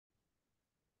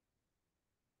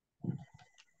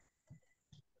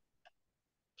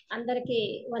అందరికీ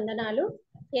వందనాలు.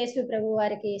 యేసు ప్రభు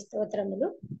వారికి స్తోత్రములు.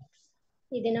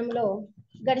 ఈ దినంలో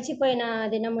గడిచిపోయిన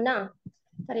దినమున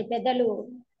మరి పెద్దలు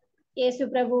యేసు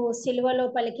ప్రభు సిలువలో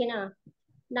పలికిన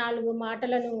 4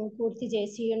 మాటలను పూర్తి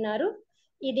చేసి ఉన్నారు.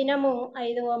 ఈ దినము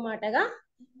 5వ మాటగా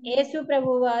యేసు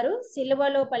ప్రభు వారు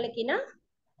సిలువలో పలికిన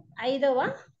 5వ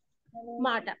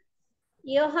మాట.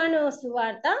 యోహాను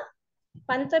సువార్త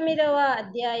 19వ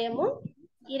అధ్యాయము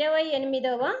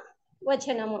 28వ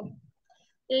వచనము.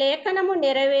 లేఖనము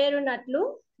నెరవేరునట్లు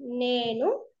నేను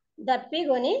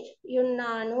దప్పిగొని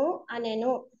ఉన్నాను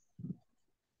అనెను.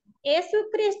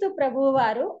 యేసుక్రీస్తు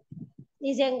ప్రభువారు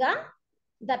నిజంగా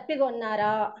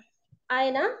దప్పిగొన్నారా?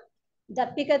 ఆయన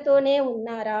దప్పికతోనే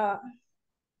ఉన్నారా?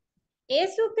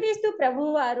 యేసుక్రీస్తు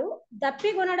ప్రభువారు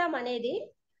దప్పిగొనడం అనేది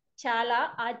చాలా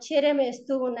ఆశ్చర్యం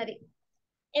వేస్తూ ఉన్నది.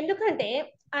 ఎందుకంటే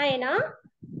ఆయన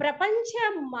ప్రపంచ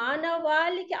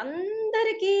మానవాళికి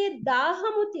అందరికీ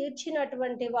దాహము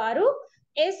తీర్చినటువంటి వారు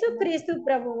యేసుక్రీస్తు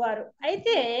ప్రభువారు.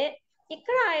 అయితే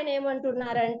ఇక్కడ ఆయన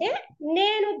ఏమంటున్నారంటే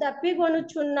నేను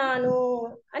దప్పిగొనుచున్నాను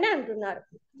అని అంటున్నారు.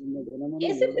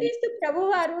 యేసుక్రీస్తు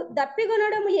ప్రభువారు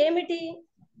దప్పిగొనడం ఏమిటి?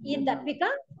 ఈ దప్పిక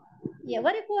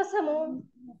ఎవరి కోసము,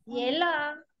 ఎలా,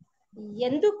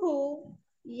 ఎందుకు,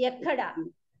 ఎక్కడ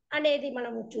అనేది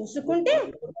మనము చూసుకుంటే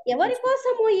ఎవరి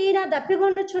కోసము ఈయన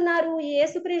దప్పిగొనుచున్నారు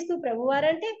యేసుక్రీస్తు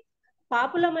ప్రభువారంటే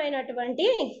పాపులమైనటువంటి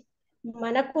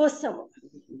మన కోసము.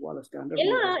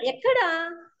 ఎలా, ఎక్కడ?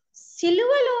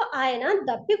 సిలువలో ఆయన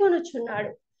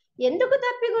దప్పిగొనుచున్నాడు. ఎందుకు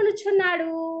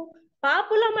దప్పిగొనుచున్నాడు?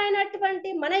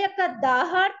 పాపులమైనటువంటి మన యొక్క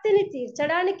దాహార్తిని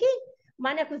తీర్చడానికి,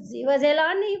 మనకు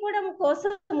జీవజలాన్ని ఇవ్వడం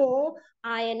కోసము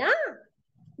ఆయన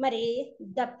మరి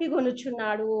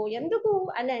దప్పిగొనుచున్నాడు. ఎందుకు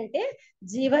అని అంటే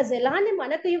జీవజలాన్ని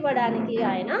మనకు ఇవ్వడానికి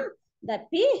ఆయన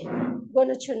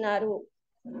దప్పిగొనుచున్నారు.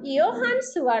 యోహాను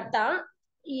సువార్త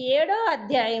 7వ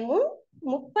అధ్యాయము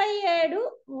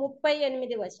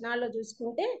 37-38 వచనాల్లో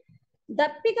చూసుకుంటే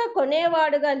దప్పిక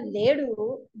కొనేవాడుగా లేడు,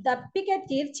 దప్పిక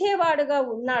తీర్చేవాడుగా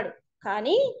ఉన్నాడు.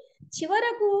 కానీ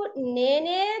చివరకు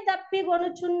నేనే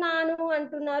దప్పిగొనుచున్నాను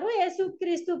అంటున్నారు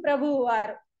యేసుక్రీస్తు ప్రభువు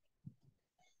వారు.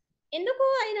 ఎందుకు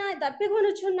ఆయన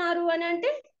దప్పిగొనుచున్నారు అని అంటే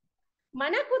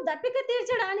మనకు దప్పిక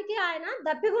తీర్చడానికి ఆయన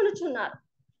దప్పిగొనుచున్నారు.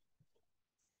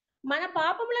 మన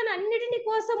పాపములను అన్నిటిని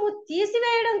కోసము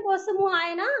తీసివేయడం కోసము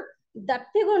ఆయన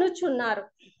దప్పిగొనుచున్నారు.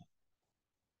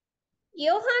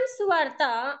 యోహాను సువార్త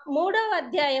 3వ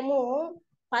అధ్యాయము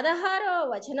 16వ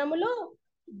వచనములో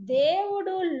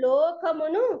దేవుడు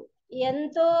లోకమును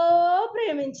ఎంతో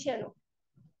ప్రేమించెను.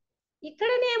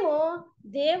 ఇక్కడనేమో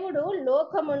దేవుడు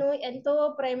లోకమును ఎంతో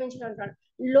ప్రేమించినట్టు.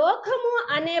 లోకము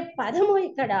అనే పదము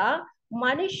ఇక్కడ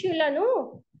మనుష్యులను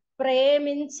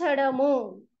ప్రేమించడము.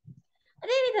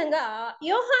 అదేవిధంగా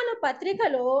యోహాను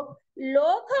పత్రికలో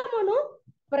లోకమును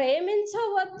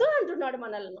ప్రేమించవద్దు అంటున్నాడు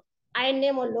మనల్ని.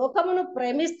 ఆయన్నేమో లోకమును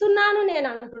ప్రేమిస్తున్నాను నేను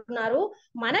అంటున్నారు,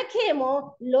 మనకేమో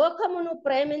లోకమును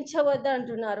ప్రేమించవద్దు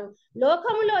అంటున్నారు.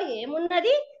 లోకములో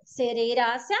ఏమున్నది?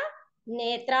 శరీరాశ,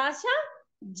 నేత్రాశ,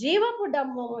 జీవపు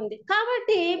డంబం ఉంది.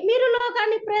 కాబట్టి మీరు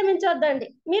లోకాన్ని ప్రేమించొద్దండి.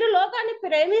 మీరు లోకాన్ని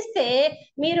ప్రేమిస్తే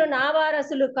మీరు నా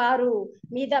వారసులు కారు,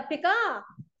 మీ దప్పిక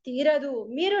తీరదు.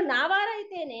 మీరు నా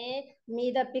వారైతేనే మీ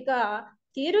దప్పిక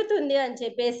తీరుతుంది అని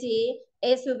చెప్పేసి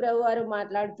యేసు ప్రభు వారు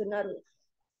మాట్లాడుతున్నారు.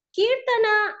 కీర్తన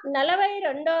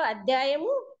 42వ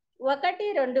అధ్యాయము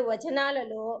 1-2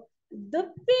 వచనాలలో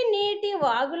దుప్పి నీటి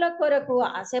వాగుల కొరకు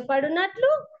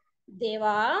ఆశపడునట్లు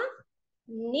దేవా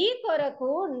నీ కొరకు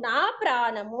నా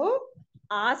ప్రాణము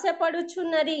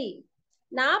ఆశపడుచున్నది.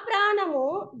 నా ప్రాణము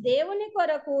దేవుని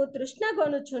కొరకు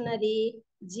తృష్ణగొనుచున్నది,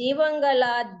 జీవం గల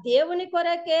దేవుని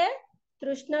కొరకే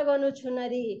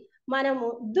తృష్ణగొనుచున్నది. మనము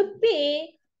దుప్పి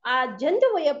ఆ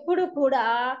జంతువు ఎప్పుడు కూడా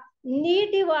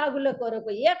నీటి వాగుల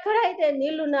కొరకు, ఎక్కడైతే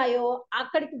నీళ్లున్నాయో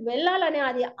అక్కడికి వెళ్ళాలని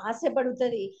అది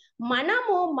ఆశపడుతుంది.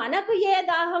 మనకు ఏ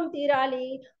దాహం తీరాలి?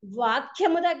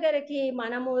 వాక్యము దగ్గరికి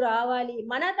మనము రావాలి.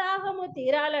 మన దాహము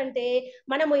తీరాలంటే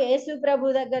మనము యేసు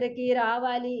ప్రభు దగ్గరికి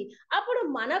రావాలి. అప్పుడు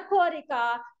మన కోరిక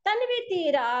తనివి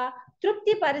తీరా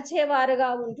తృప్తి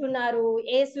పరిచేవారుగా ఉంటున్నారు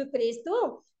యేసుక్రీస్తు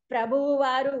ప్రభువు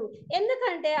వారు.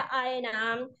 ఎందుకంటే ఆయన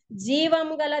జీవం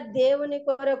గల దేవుని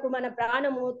కొరకు మన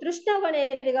ప్రాణము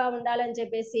తృష్ణగొనేదిగా ఉండాలని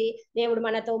చెప్పేసి దేవుడు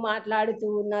మనతో మాట్లాడుతూ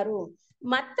ఉన్నారు.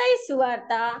 మత్తయి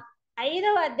సువార్త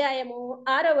 5వ అధ్యాయము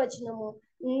 6వ వచనము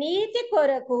నీతి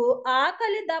కొరకు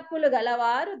ఆకలి దప్పులు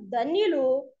గలవారు ధన్యులు,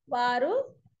 వారు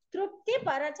తృప్తి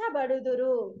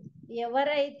పరచబడుదురు.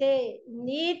 ఎవరైతే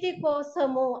నీతి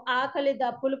కోసము ఆకలి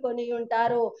దప్పులు కొని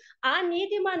ఉంటారో ఆ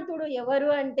నీతిమంతుడు ఎవరు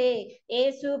అంటే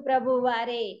యేసు ప్రభు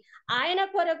వారే. ఆయన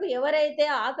కొరకు ఎవరైతే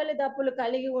ఆకలి దప్పులు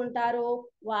కలిగి ఉంటారో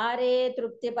వారే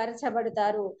తృప్తి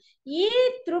పరచబడతారు.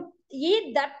 ఈ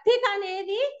దప్పిక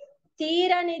అనేది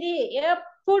తీరనిది,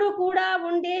 ఎప్పుడు కూడా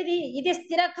ఉండేది, ఇది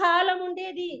స్థిరకాలం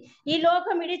ఉండేది. ఈ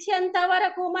లోకం ఇడిచేంత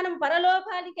వరకు మనం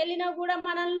పరలోకానికి వెళ్ళినా కూడా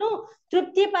మనల్ని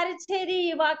తృప్తి పరిచేది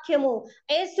ఈ వాక్యము.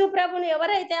 యేసు ప్రభుని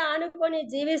ఎవరైతే ఆనుకొని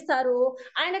జీవిస్తారో,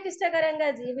 ఆయనకి ఇష్టకరంగా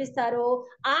జీవిస్తారో,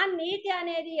 ఆ నీతి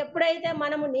అనేది ఎప్పుడైతే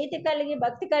మనము నీతి కలిగి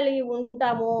భక్తి కలిగి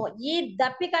ఉంటామో, ఈ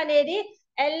దప్పిక అనేది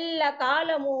ఎల్ల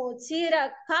కాలము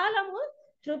చిరకాలము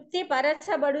తృప్తి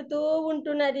పరచబడుతూ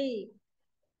ఉంటున్నది.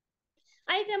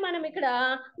 అయితే మనం ఇక్కడ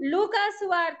లూకాసు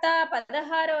వార్త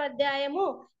 16వ అధ్యాయము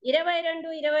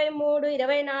 22, 23,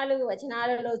 24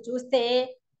 వచనాలలో చూస్తే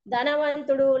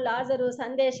ధనవంతుడు లాజరు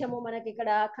సందేశము మనకి ఇక్కడ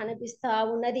కనిపిస్తా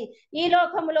ఉన్నది. ఈ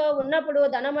లోకములో ఉన్నప్పుడు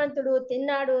ధనవంతుడు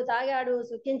తిన్నాడు, తాగాడు,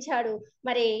 సుఖించాడు.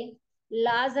 మరి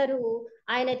లాజరు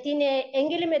ఆయన తినే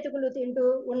ఎంగిలి మెతుకులు తింటూ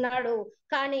ఉన్నాడు.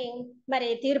 కానీ మరి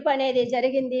తీర్పు అనేది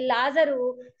జరిగింది. లాజరు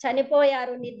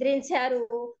చనిపోయారు, నిద్రించారు,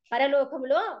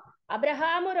 పరలోకములో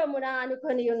అబ్రహాము రొమ్మున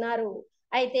అనుకొని ఉన్నారు.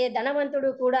 అయితే ధనవంతుడు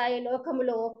కూడా ఈ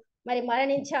లోకములో మరి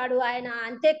మరణించాడు. ఆయన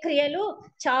అంత్యక్రియలు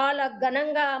చాలా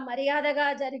ఘనంగా మర్యాదగా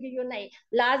జరిగి ఉన్నాయి.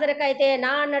 లాజరుకైతే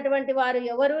నా అన్నటువంటి వారు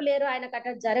ఎవరూ లేరు, ఆయనకు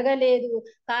అట్లా జరగలేదు.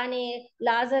 కానీ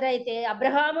లాజర్ అయితే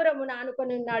అబ్రహాము రొమ్మున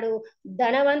అనుకొని ఉన్నాడు.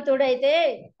 ధనవంతుడైతే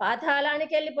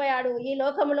పాతాళానికి వెళ్ళిపోయాడు. ఈ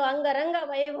లోకములో అంగరంగ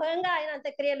వైభవంగా ఆయన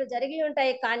అంత్యక్రియలు జరిగి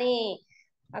ఉంటాయి, కానీ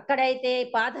అక్కడైతే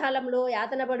పాతాళంలో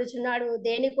యాతన పడుచున్నాడు.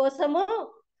 దేనికోసము?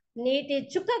 నీటి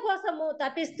చుక్క కోసము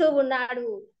తపిస్తూ ఉన్నాడు.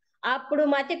 అప్పుడు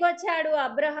మతికొచ్చాడు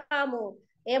అబ్రహాము.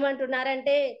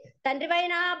 ఏమంటున్నారంటే,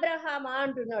 తండ్రివైన అబ్రహామా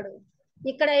అంటున్నాడు.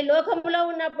 ఇక్కడ ఈ లోకంలో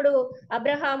ఉన్నప్పుడు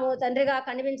అబ్రహాము తండ్రిగా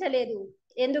కనిపించలేదు.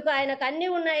 ఎందుకు? ఆయనకు అన్ని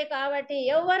ఉన్నాయి కాబట్టి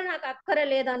ఎవరు నాకు అక్కర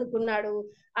లేదనుకున్నాడు.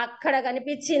 అక్కడ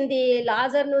కనిపించింది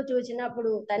లాజర్ను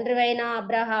చూసినప్పుడు, తండ్రివైన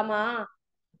అబ్రహామా,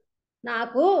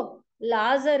 నాకు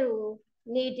లాజరు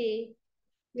నీటి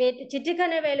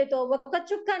చిటికన వేలుతో ఒక్క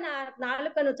చుక్క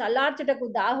నాలుకను చల్లార్చుటకు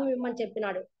దాహం ఇమ్మని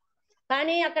చెప్పినాడు.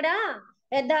 కానీ అక్కడ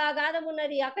పెద్ద అగాధం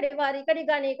ఉన్నది. అక్కడి వారు ఇక్కడికి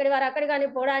కానీ, ఇక్కడి వారు అక్కడి కానీ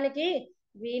పోవడానికి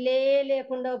వీలే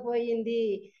లేకుండా పోయింది.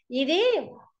 ఇది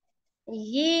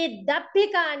ఈ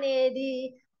దప్పిక అనేది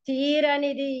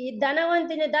తీరనిది. ఈ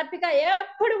ధనవంతుని దప్పిక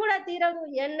ఎప్పుడు కూడా తీరదు,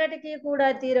 ఎన్నటికీ కూడా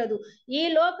తీరదు. ఈ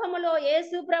లోకములో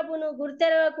యేసు ప్రభును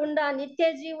గుర్తెరగకుండా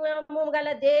నిత్య జీవము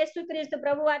గల యేసుక్రీస్తు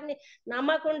ప్రభు వారిని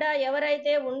నమ్మకుండా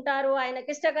ఎవరైతే ఉంటారో,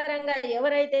 ఆయనకి ఇష్టకరంగా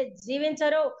ఎవరైతే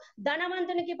జీవించరో,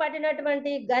 ధనవంతునికి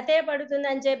పట్టినటువంటి గతే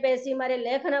పడుతుందని చెప్పేసి మరి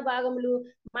లేఖన భాగములు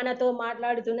మనతో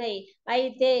మాట్లాడుతున్నాయి.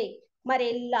 అయితే మరి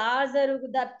లాజరు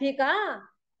దప్పిక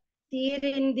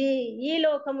తీరింది. ఈ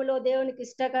లోకములో దేవునికి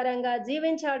ఇష్టకరంగా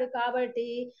జీవించాడు కాబట్టి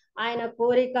ఆయన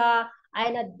కోరిక,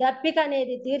 ఆయన దప్పిక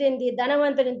అనేది తీరింది.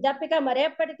 ధనవంతుని దప్పిక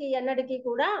మరెప్పటికీ ఎన్నటికీ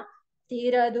కూడా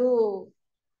తీరదు.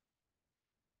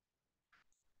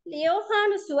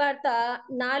 యోహాను సువార్త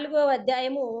 4వ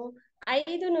అధ్యాయము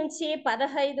 5 నుంచి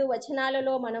 15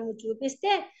 వచనాలలో మనము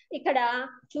చూపిస్తే, ఇక్కడ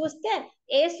చూస్తే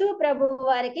యేసు ప్రభు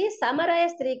వారికి సమరయ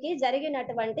స్త్రీకి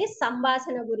జరిగినటువంటి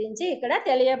సంభాషణ గురించి ఇక్కడ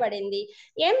తెలియబడింది.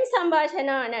 ఏం సంభాషణ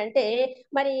అని అంటే,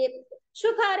 మరి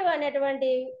షుకారు అనేటువంటి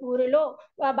ఊరిలో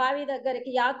బావి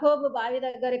దగ్గరికి, యాకోబు బావి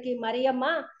దగ్గరికి మరియమ్మ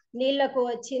నీళ్లకు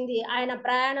వచ్చింది. ఆయన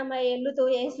ప్రయాణమై వెళ్తూ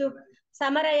యేసు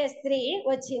సమరయ స్త్రీ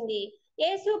వచ్చింది.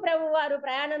 యేసు ప్రభు వారు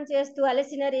ప్రయాణం చేస్తూ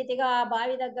అలసిన రీతిగా ఆ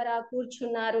బావి దగ్గర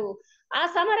కూర్చున్నారు. ఆ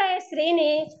సమరయ స్త్రీని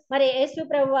మరి యేసు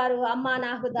ప్రభు వారు, అమ్మ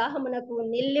నాకు దాహమునకు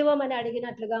నిల్లివమని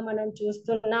అడిగినట్లుగా మనం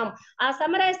చూస్తున్నాం. ఆ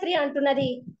సమరయ స్త్రీ అంటున్నది,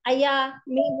 అయ్యా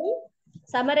మేము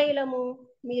సమరయులము,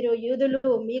 మీరు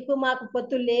యూదులు, మీకు మాకు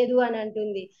పొత్తు లేదు అని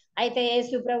అంటుంది. అయితే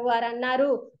యేసు ప్రభు వారు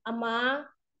అన్నారు, అమ్మా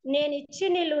నేను ఇచ్చి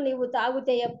నీళ్లు నీవు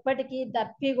తాగితే ఎప్పటికీ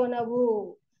దప్పిగొనవు.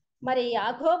 మరి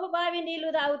యాకోబు బావి నీళ్లు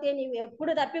తాగితే నీవు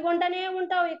ఎప్పుడు తప్పికొంటనే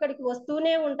ఉంటావు, ఇక్కడికి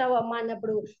వస్తూనే ఉంటావు అమ్మా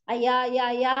అన్నప్పుడు, అయ్యా అయ్యా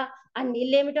అయ్యా ఆ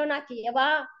నీళ్ళేమిటో నాకు ఇవ్వవా,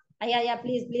 అయ్యా అయ్యా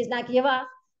ప్లీజ్ ప్లీజ్ నాకు ఇవ్వవా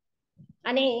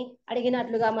అని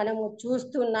అడిగినట్లుగా మనము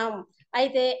చూస్తున్నాం.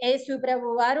 అయితే యేసు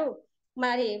ప్రభు వారు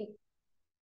మరి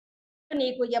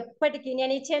నీకు ఎప్పటికీ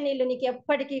నేను ఇచ్చే నీళ్లు నీకు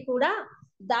ఎప్పటికీ కూడా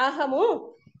దాహము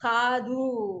కాదు,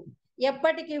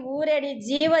 ఎప్పటికీ ఊరేడి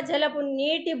జీవజలపు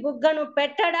నీటి బుగ్గను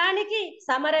పెట్టడానికి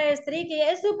సమరయ స్త్రీకి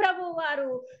యేసు ప్రభు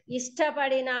వారు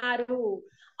ఇష్టపడినారు.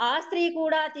 ఆ స్త్రీ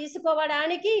కూడా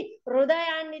తీసుకోవడానికి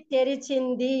హృదయాన్ని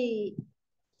తెరిచింది.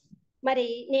 మరి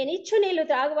నేను ఇచ్చు నీళ్లు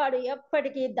త్రాగువాడు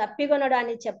ఎప్పటికీ దప్పికొనడు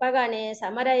అని చెప్పగానే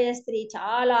సమరయ స్త్రీ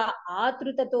చాలా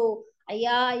ఆతృతతో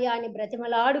అయ్యా అయ్యా అని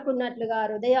బ్రతిమలాడుకున్నట్లుగా,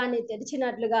 హృదయాన్ని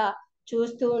తెరిచినట్లుగా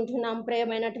చూస్తూ ఉంటున్నాం.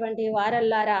 ప్రియమైనటువంటి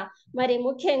వారల్లారా, మరి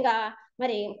ముఖ్యంగా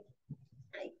మరి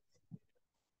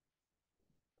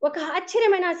ఒక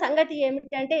ఆశ్చర్యమైన సంగతి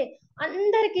ఏమిటంటే,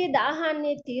 అందరికీ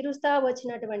దాహాన్ని తీరుస్తా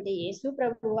వచ్చినటువంటి యేసు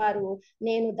ప్రభు వారు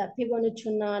నేను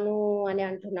దప్పికొనుచున్నాను అని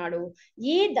అంటున్నాడు.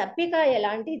 ఈ దప్పిక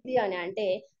ఎలాంటిది అని అంటే,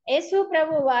 యేసు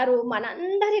ప్రభు వారు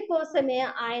మనందరి కోసమే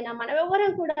ఆయన,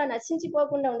 మనమెవరం కూడా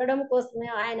నశించిపోకుండా ఉండడం కోసమే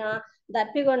ఆయన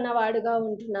దప్పిగొన్నవాడుగా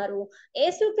ఉంటున్నారు.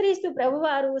 యేసుక్రీస్తు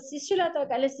ప్రభువారు శిష్యులతో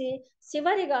కలిసి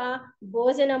చివరిగా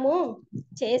భోజనము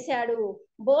చేశాడు.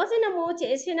 భోజనము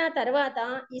చేసిన తర్వాత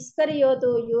ఇస్కరియోతు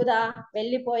యూదా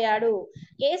వెళ్ళిపోయాడు.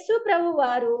 యేసు ప్రభు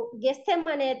వారు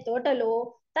గెత్సెమనే తోటలో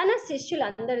తన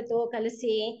శిష్యులందరితో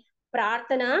కలిసి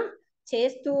ప్రార్థన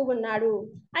చేస్తూ ఉన్నాడు.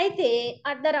 అయితే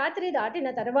అర్ధరాత్రి దాటిన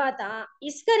తర్వాత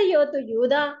ఇస్కరియోతు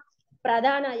యూదా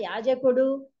ప్రధాన యాజకుడు,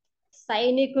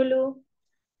 సైనికులు,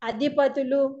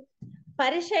 అధిపతులు,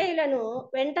 పరిసయ్యులను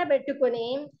వెంటబెట్టుకొని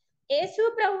యేసు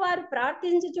ప్రభు వారు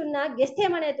ప్రార్థించుచున్న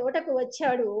గెత్సెమనే తోటకు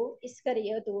వచ్చాడు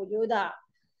ఇస్కరియోతు యూదా.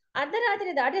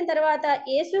 అర్ధరాత్రి దాటిన తర్వాత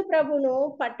యేసు ప్రభును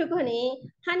పట్టుకొని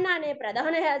హన్నా అనే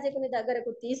ప్రధాన యాజకుని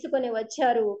దగ్గరకు తీసుకొని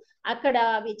వచ్చారు. అక్కడ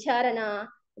విచారణ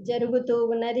జరుగుతూ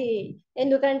ఉన్నది.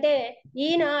 ఎందుకంటే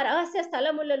ఈయన రహస్య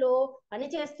స్థలములలో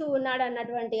పనిచేస్తూ ఉన్నాడు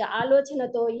అన్నటువంటి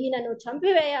ఆలోచనతో, ఈయనను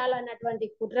చంపివేయాలన్నటువంటి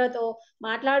కుట్రతో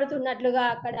మాట్లాడుతున్నట్లుగా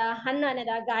అక్కడ హన్నా అనే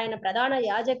దగ్గర ఆయన ప్రధాన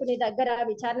యాజకుని దగ్గర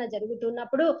విచారణ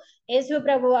జరుగుతున్నప్పుడు యేసు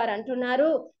ప్రభు వారు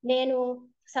అంటున్నారు, నేను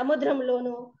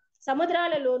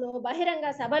సముద్రాలలోను బహిరంగ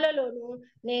సభలలోను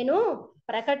నేను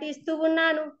ప్రకటిస్తూ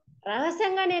ఉన్నాను,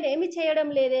 రహస్యంగా నేనేమి చేయడం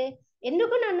లేదే,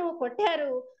 ఎందుకు నన్ను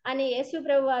కొట్టారు అని యేసు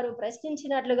ప్రభు వారు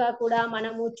ప్రశ్నించినట్లుగా కూడా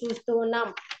మనము చూస్తూ ఉన్నాం.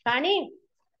 కానీ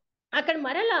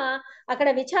అక్కడ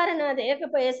విచారణ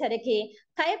లేకపోయేసరికి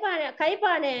కైపా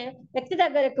అనే వ్యక్తి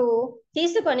దగ్గరకు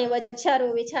తీసుకొని వచ్చారు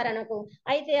విచారణకు.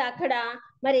 అయితే అక్కడ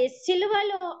మరి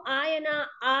సిలువలో ఆయన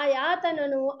ఆ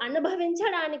యాతనను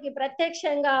అనుభవించడానికి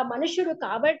ప్రత్యక్షంగా మనుషుడు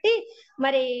కాబట్టి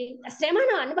మరి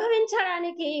శ్రమను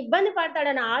అనుభవించడానికి ఇబ్బంది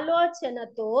పడతాడన్న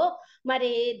ఆలోచనతో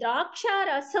మరి ద్రాక్ష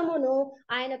రసమును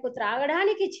ఆయనకు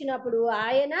త్రాగడానికి ఇచ్చినప్పుడు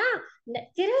ఆయన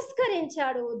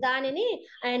తిరస్కరించాడు. దానిని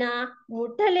ఆయన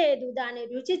ముట్టలేదు. దాని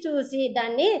రుచి చూసి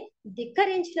దాన్ని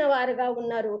ధిక్కరించిన వారుగా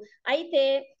ఉన్నారు. అయితే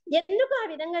ఎందుకు ఆ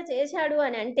విధంగా చేశాడు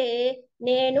అని అంటే,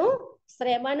 నేను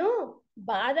శ్రమను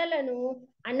బాధలను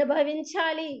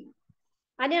అనుభవించాలి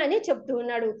అని చెప్తూ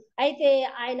ఉన్నాడు. అయితే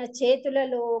ఆయన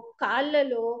చేతులలో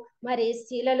కాళ్ళలో మరి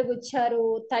శీలలు గుచ్చారు,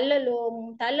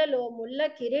 తల్లలో ముళ్ళ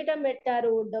కిరీటం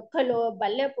పెట్టారు, డొక్కలో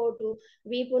బల్లెపోటు,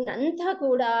 వీపునంతా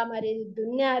కూడా మరి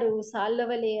దున్నారు,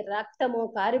 సాల్లవలే రక్తము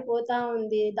కారిపోతా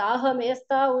ఉంది, దాహం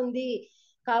వేస్తా ఉంది.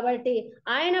 కాబట్టి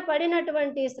ఆయన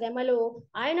పడినటువంటి శ్రమలు,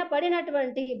 ఆయన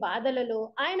పడినటువంటి బాధలలో,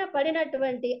 ఆయన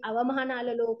పడినటువంటి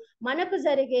అవమానాలలో, మనకు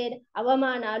జరిగే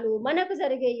అవమానాలు, మనకు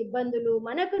జరిగే ఇబ్బందులు,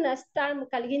 మనకు నష్టం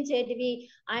కలిగించేటివి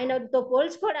ఆయనతో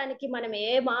పోల్చుకోవడానికి మనం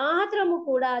ఏ మాత్రము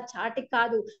కూడా చాటి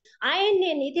కాదు.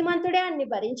 ఆయన్ని నీతిమంతుడే అని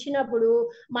భరించినప్పుడు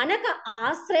మనకు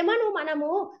ఆ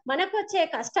శ్రమను మనకు వచ్చే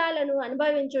కష్టాలను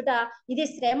అనుభవించుట ఇది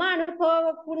శ్రమ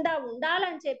అనుకోకుండా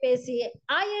ఉండాలని చెప్పేసి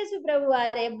ఆ యేసు ప్రభు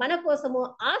వారే మన కోసము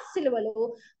ఆ సిలువలో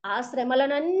ఆ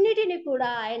శ్రమలనన్నిటిని కూడా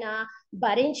ఆయన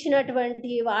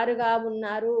భరించినటువంటి వారుగా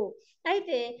ఉన్నారు.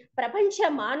 అయితే ప్రపంచ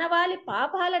మానవాళి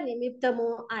పాపాల నిమిత్తము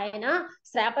ఆయన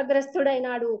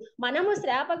శాపగ్రస్తుడైనాడు. మనము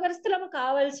శాపగ్రస్తులము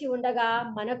కావలసి ఉండగా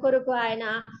మన కొరకు ఆయన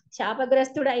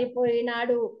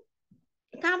శాపగ్రస్తుడైపోయినాడు.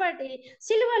 కాబట్టి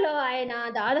సిలువలో ఆయన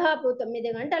దాదాపు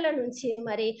 9 గంటల నుంచి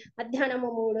మరి మధ్యాహ్నము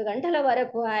 3 గంటల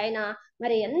వరకు ఆయన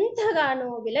మరి ఎంతగానో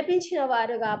విలపించిన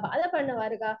వారుగా, బాధపడిన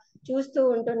వారుగా చూస్తూ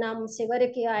ఉంటున్నాము.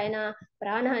 చివరికి ఆయన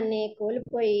ప్రాణాన్ని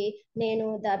కోల్పోయి నేను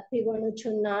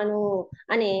దప్పిగొనుచున్నాను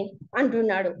అని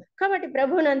అంటున్నాడు. కాబట్టి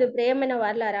ప్రభునందు ప్రియమైన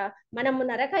వారలారా, మనము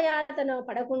నరకయాతన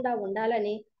పడకుండా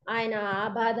ఉండాలని ఆయన ఆ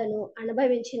బాధను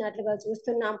అనుభవించినట్లుగా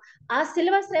చూస్తున్నాం. ఆ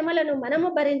శిలువ శ్రమలను మనము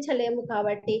భరించలేము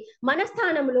కాబట్టి మన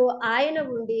స్థానంలో ఆయన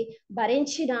ఉండి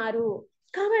భరించినారు.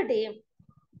 కాబట్టి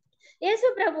యేసు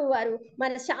ప్రభు వారు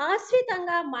మన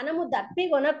శాశ్వతంగా మనము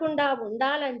దప్పిగొనకుండా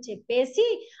ఉండాలని చెప్పేసి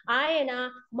ఆయన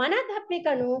మన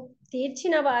దప్పికను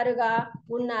తీర్చిన వారుగా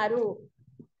ఉన్నారు.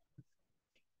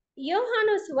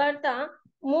 యోహాను సువార్త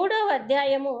 3వ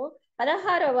అధ్యాయము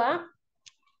 16వ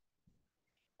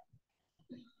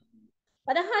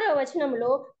వచనంలో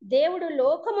దేవుడు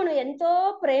లోకమును ఎంతో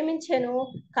ప్రేమించెను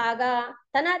కాగా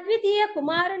తన అద్వితీయ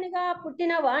కుమారునిగా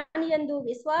పుట్టిన వాని యందు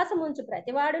విశ్వాసముంచు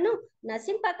ప్రతివాడును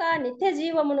నశింపక నిత్య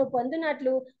జీవమును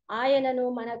పొందునట్లు ఆయనను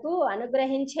మనకు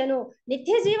అనుగ్రహించెను.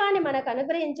 నిత్య జీవాన్ని మనకు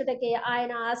అనుగ్రహించుటకే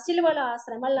ఆయన ఆ సిలువల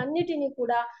శ్రమలన్నిటినీ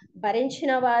కూడా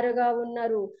భరించిన వారుగా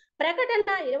ఉన్నారు.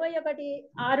 ప్రకటన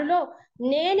 21:6లో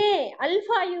నేనే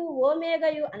అల్ఫాయు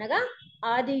ఓమేగయు అనగా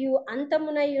ఆదియు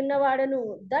అంతమునై ఉన్నవాడను,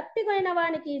 దప్పిగొనిన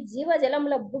వానికి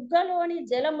జీవజలముల బుగ్గలోని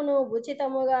జలమును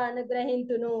ఉచితముగా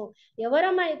అనుగ్రహింతును.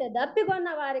 ఎవరమైతే దప్పికొన్న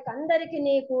వారికి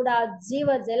అందరికీ కూడా జీవ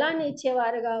జలాన్ని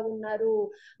ఇచ్చేవారుగా ఉన్నారు.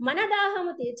 మన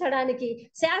దాహము తీర్చడానికి,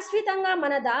 శాశ్వతంగా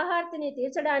మన దాహార్తిని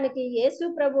తీర్చడానికి యేసు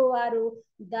ప్రభు వారు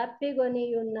దప్పిగొని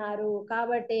ఉన్నారు.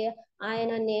 కాబట్టి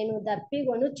ఆయన నేను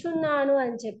దప్పిగొనుచున్నాను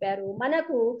అని చెప్పారు.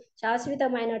 మనకు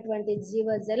శాశ్వతమైనటువంటి జీవ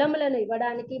జలములను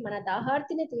ఇవ్వడానికి, మన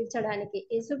దాహార్తిని తీర్చడానికి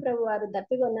యేసు ప్రభు వారు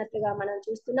దప్పిగొన్నట్లుగా మనం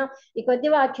చూస్తున్నాం. ఈ కొద్ది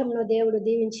వాక్యంలో దేవుడు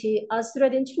దీవించి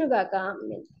ఆశీర్వదించును గాక.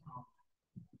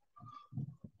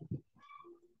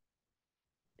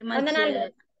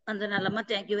 వందనాలమ్మ.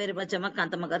 థ్యాంక్ యూ వెరీ మచ్ అమ్మ.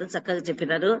 కాంతమ్మ గారు చక్కగా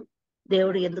చెప్పినారు.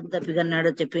 దేవుడు ఎందుకు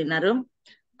దప్పిగన్నాడో చెప్పినారు.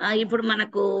 ఇప్పుడు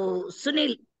మనకు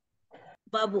సునీల్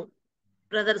బాబు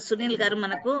బ్రదర్ సునీల్ గారు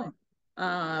మనకు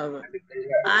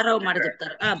 6వ మాట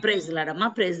చెప్తారు. Praise లాడమ్మా,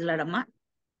 praise లాడమ్మా.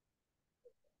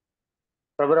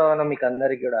 ప్రభురావణ మీకు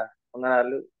అందరికి కూడా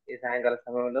వందనాలు. ఈ సాయంకాల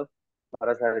సమయంలో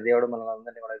మరోసారి దేవుడు మనం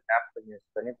అందరినీ కూడా జ్ఞాపకం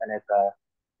చేసుకొని తన యొక్క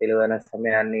విలువైన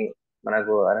సమయాన్ని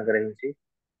మనకు అనుగ్రహించి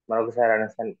మరొకసారి ఆయన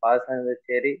పాదసన్నిధిలో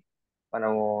చేరి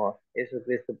మనము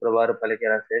యేసుక్రీస్తు ప్రభువారు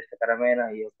పలికిన శ్రేష్టకరమైన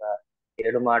ఈ యొక్క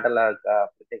 7 మాటల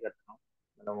ప్రత్యేకతను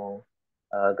మనము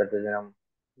గత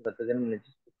దినం నుంచి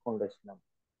చూసుకుంటూ వచ్చినాం.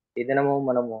 ఈ దినము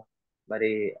మనము మరి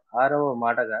 6వ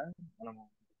మాటగా మనము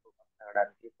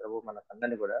కొనసాగడానికి ప్రభు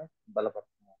మనకందరినీ కూడా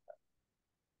బలపడుతున్నారు.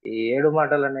 ఈ 7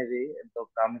 మాటలు అనేది ఎంతో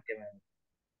ప్రాముఖ్యమైనది.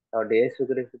 కాబట్టి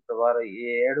యేసుక్రీస్తు ప్రభువారు ఈ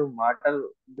 7 మాటలు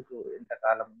ఎందుకు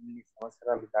ఇంతకాలం ఇన్ని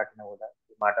సంవత్సరాలు దాటినా కూడా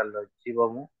ఈ మాటల్లో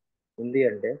జీవము ఉంది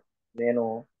అంటే నేను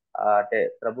అంటే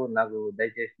ప్రభు నాకు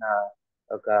దయచేసిన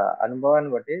ఒక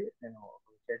అనుభవాన్ని బట్టి నేను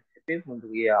చెప్పి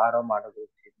ముందుకు ఈ 6వ మాట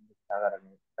గురించి ముందుకు సాగాలని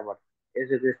ఇష్టపడుతున్నాను.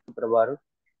 యేసుక్రీస్తు ప్రభువారు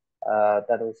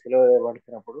తను సిలువ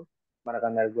వేయబడుతున్నప్పుడు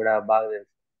మనకందరికి కూడా బాగా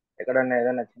తెలుసు. ఎక్కడన్నా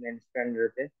ఏదైనా చిన్న ఇన్సిడెంట్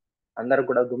జరిగితే అందరు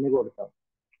కూడా గుమ్మి కొడతాం.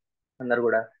 అందరు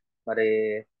కూడా మరి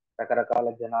రకరకాల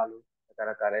జనాలు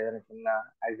రకరకాల ఏదైనా చిన్న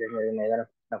యాక్సిడెంట్ జరిగినా ఏదైనా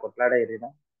చిన్న కొట్లాడ జరిగినా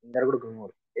అందరు కూడా గుమ్మి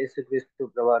కొడతాం. యేసుక్రీస్తు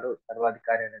ప్రభువారు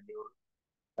సర్వాధికారి అయిన దేవుడు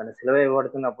తను సిలువ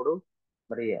వేయబడుతున్నప్పుడు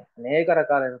మరి అనేక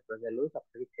రకాలైన ప్రజలు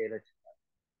అక్కడికి చేరొచ్చారు.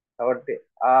 కాబట్టి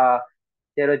ఆ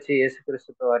చేరొచ్చి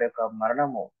యేసుక్రీస్తు వారి యొక్క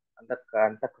మరణము అంత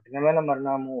కఠినమైన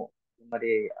మరణము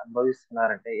మరి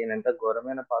అనుభవిస్తున్నారంటే ఈయన ఎంత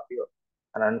ఘోరమైన పాపియో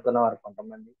అని అనుకున్నవారు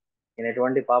కొంతమంది, ఈయన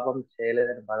ఎటువంటి పాపం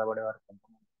చేయలేదని బాధపడేవారు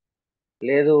కొంతమంది,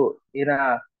 లేదు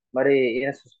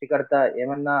ఈయన సృష్టికర్త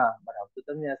ఏమన్నా మరి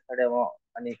అద్భుతం చేస్తాడేమో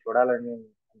అని చూడాలని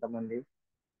కొంతమంది,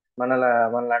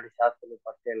 మనలాంటి శాస్త్రులు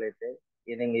పరిచయాలు అయితే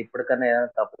ఈయన ఇప్పటికన్నా ఏదైనా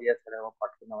తప్పు చేస్తాడేమో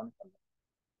పట్టుకుందామని కొంటారు.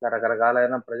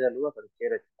 రకరకాలైన ప్రజలు అక్కడ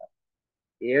చేరొచ్చారు.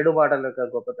 7 మాటల యొక్క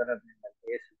గొప్పతనం ఏంటంటే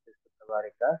యేసుక్రీస్తు వారి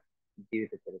యొక్క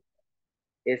జీవిత చరిత్ర.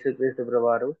 యేసుక్రీస్తు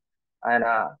ప్రభువారు ఆయన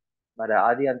మరి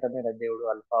ఆది అంతమైన దేవుడు,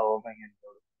 అల్ఫా ఓమెగా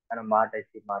దేవుడు. ఆయన మాట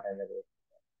ఇచ్చి మాట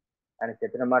నెరవేర్చారు. ఆయన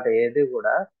చెప్పిన మాట ఏది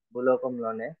కూడా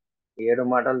భూలోకంలోనే 7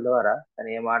 మాటల ద్వారా తను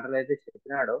ఏ మాటలు అయితే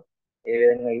చెప్పినాడో ఈ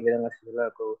విధంగా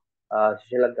శిష్యులకు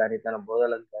కానీ తన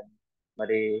బోధలకు కానీ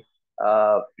మరి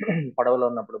పడవలో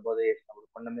ఉన్నప్పుడు బోధ చేసినప్పుడు,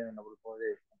 కొండ మీద ఉన్నప్పుడు బోధ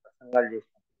చేసినప్పుడు, ప్రసంగాలు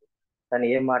చేసినప్పుడు తను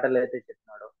ఏ మాటలు అయితే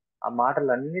చెప్పినాడో ఆ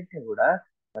మాటలన్నిటిని కూడా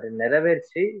మరి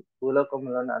నెరవేర్చి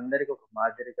భూలోకంలోని అందరికి ఒక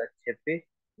మాదిరిగా చెప్పి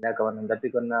ఇందాక మనం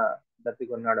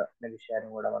దప్పికొన్నాడు అనే విషయాన్ని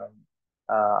కూడా మనం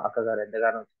అక్కగారు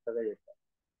ఎంతగానో చక్కగా చెప్పారు.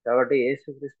 కాబట్టి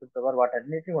యేసుక్రీస్తు ప్రభువారు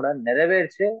వాటన్నిటిని కూడా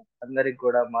నెరవేర్చే అందరికి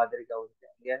కూడా మాదిరిగా ఉంది.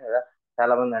 అందుకే కదా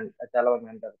చాలా మంది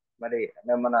అంటారు మరి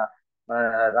మన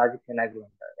రాజకీయ నాయకులు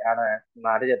ఉంటారు,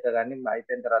 మాట చెప్తా కానీ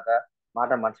అయిపోయిన తర్వాత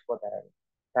మాట మర్చిపోతారని.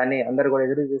 కానీ అందరు కూడా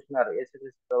ఎదురు చూస్తున్నారు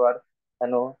యేసుక్రీస్తు ప్రభువారు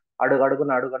తను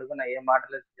అడుగడుగున ఏ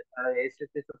మాటలు చెప్తున్నాడో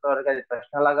యేసుక్రీస్తు ప్రభువారికి అది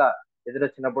ప్రశ్నలాగా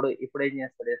ఎదురొచ్చినప్పుడు ఇప్పుడు ఏం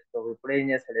చేస్తాడు వేసుకోవు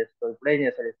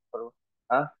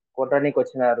కొట్టడానికి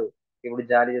వచ్చినారు, ఇప్పుడు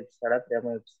జాలి చూపిస్తాడా, ప్రేమ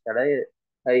చూపిస్తాడా,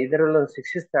 ఇతరులను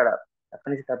శిక్షిస్తాడా,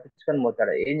 అక్కడి నుంచి తప్పించుకొని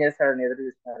పోతాడా, ఏం చేస్తాడని ఎదురు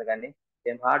చూస్తున్నారు. కానీ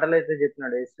ఏ మాటలు అయితే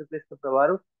చెప్పినాడు యేసుక్రీస్తు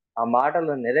ప్రభువారు ఆ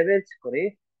మాటలు నెరవేర్చుకొని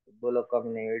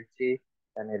భూలోకంని విడిచి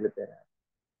తను వెళ్ళిపోయారు.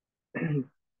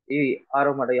 ఈ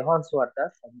 6వ మాట యోహాను సువార్త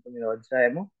 19వ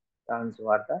అధ్యాయము, యోహాను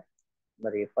సువార్త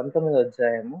మరి 19వ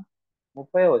అధ్యాయము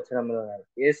 30వ వచనంలో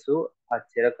యేసు ఆ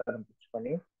చిరకను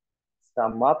పుచ్చుకొని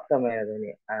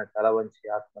సమాప్తమైనదని ఆయన తల వంచి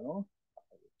ఆత్మను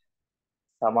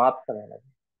సమాప్తమైనది.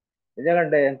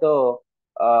 నిజంగా ఎంతో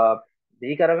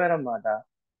భీకరమైన మాట,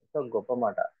 ఎంతో గొప్ప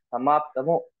మాట.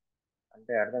 సమాప్తము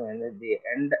అంటే అర్థమైంది ది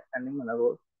ఎండ్ అని మనకు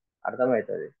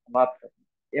అర్థమవుతుంది. సమాప్తం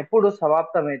ఎప్పుడు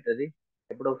సమాప్తమవుతుంది,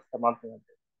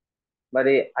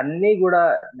 మరి అన్ని కూడా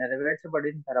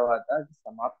నెరవేర్చబడిన తర్వాత అది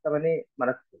సమాప్తమని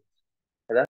మనకు తెలుసు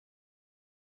కదా.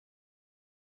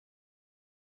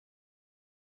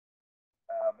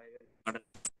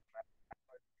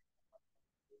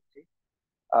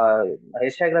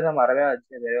 యెషయా గ్రంథం 60వ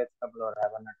అధ్యాయం 20వ వచనంలో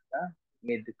రాబడినట్టుగా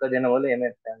మీ దుఃఖ దినములు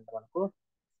ఏమైతాయంటే మనకు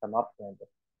సమాప్తం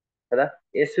కదా.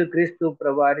 యేసుక్రీస్తు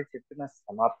ప్రభువారు చెప్పిన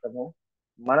సమాప్తము,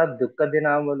 మన దుఃఖ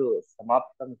దినములు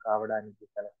సమాప్తం కావడానికి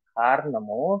గల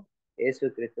కారణము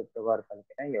యేసుక్రీస్తు ప్రభువారు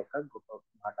పలికిన ఈ యొక్క గొప్ప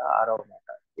మాట, 6వ మాట.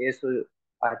 యేసు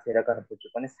ఆ చిరకను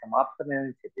పుచ్చుకొని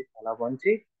సమాప్తమని చెప్పి తల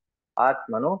వంచి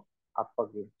ఆత్మను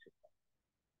అప్పగించు.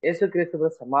 యేసుక్రీస్తు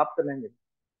సమాప్తమైంది.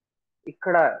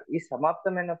 ఇక్కడ ఈ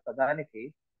సమాప్తమైన పదానికి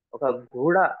ఒక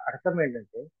గూఢ అర్థం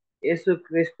ఏంటంటే,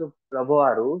 యేసుక్రీస్తు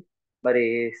ప్రభువారు మరి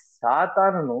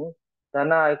సాతానును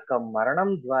తన యొక్క మరణం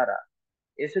ద్వారా,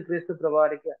 యేసుక్రీస్తు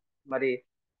ప్రభువారికి మరి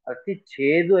అతి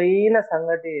చేదు అయిన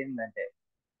సంగతి ఏంటంటే,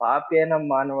 పాపి అయిన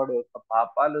మానవుడు యొక్క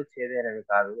పాపాలు చేదైనవి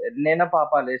కాదు, ఎన్నైనా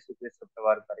పాపాలు యేసుక్రీస్తు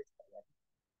ప్రభువారు భరిస్తారు.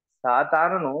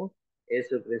 సాతానును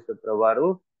యేసుక్రీస్తు ప్రభువారు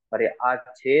మరి ఆ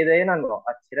చేదైన అనుభవం,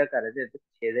 ఆ చిరక అనేది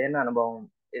చేదైన అనుభవం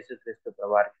యేసుక్రీస్తు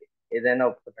ప్రభువారికి ఏదైనా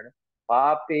ఒప్పుకుంటాడు.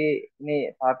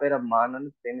 పాపైన మానవుని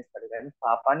ప్రేమిస్తాడు కానీ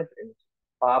పాపాన్ని ప్రేమిస్తాడు.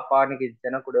 పాపానికి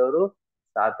జనకుడు ఎవరు?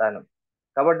 సాతాను.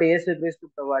 కాబట్టి యేసుక్రీస్తు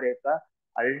ప్రభువారి యొక్క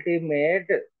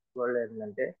అల్టిమేట్ గోల్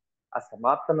ఏంటంటే, ఆ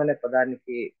సమాప్తమైన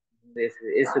పదానికి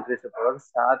యేసుక్రీస్తు ప్రభువారు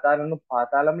సాతానును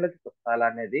పాతాళంలోకి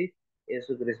తొక్కాలనేది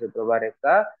యేసుక్రీస్తు ప్రభువారి యొక్క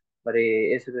మరి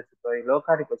యేసుక్రీస్తు ప్రభు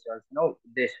లోకానికి వచ్చాల్సిన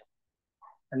ఉద్దేశం.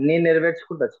 అన్ని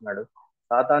నెరవేర్చుకుంటూ వచ్చినాడు.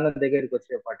 సాతాను దగ్గరికి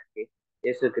వచ్చేపాటికి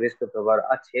యేసుక్రీస్తు ప్రభువారు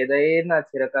ఆ చేదైన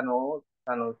చిరకను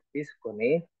తను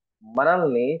తీసుకొని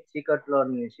మనల్ని చీకట్లో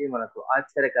నుంచి మనకు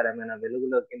ఆశ్చర్యకరమైన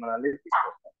వెలుగులోకి మనల్ని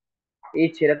తీసుకొస్తాడు. ఈ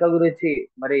చిరక గురించి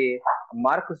మరి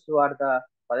మార్కు సువార్త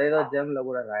 15వ అధ్యాయంలో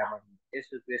కూడా రాయబడింది.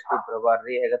 యేసుక్రీస్తు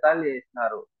ప్రభువారిని ఎగతాళి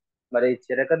చేసినారు, మరి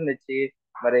చిరకను తెచ్చి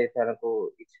మరి తనకు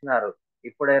ఇచ్చినారు.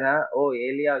 ఇప్పుడైనా ఓ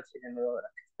ఏలియా వచ్చి నేను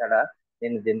రక్షిస్తాడా,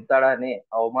 నేను దింపుతాడా అని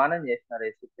అవమానం చేసినారు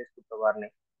యేసుక్రీస్తు ప్రభువారిని.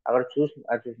 అక్కడ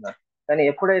చూసినారు. కానీ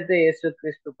ఎప్పుడైతే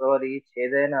యేసుక్రీస్తు ప్రభువారి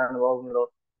చేదైన అనుభవంలో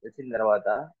వచ్చిన తర్వాత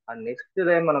ఆ నెక్స్ట్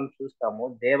డే మనం చూస్తాము,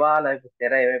 దేవాలయపు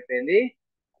తెర ఏమైపోయింది?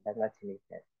 అడ్డంగా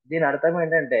చినిగిపోయింది. దీని అర్థం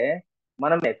ఏంటంటే,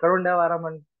 మనం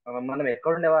ఎక్కడుండేవారము?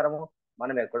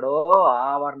 మనం ఎక్కడో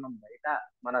ఆవరణం బయట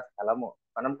మన స్థలము.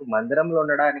 మనకు మందిరంలో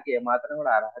ఉండడానికి ఏమాత్రం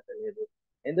కూడా అర్హత లేదు.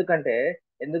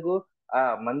 ఎందుకు ఆ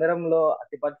మందిరంలో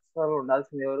అతి పరిశుభ్రంగా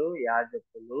ఉండాల్సింది ఎవరు?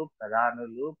 యాజకులు,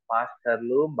 ప్రధానులు,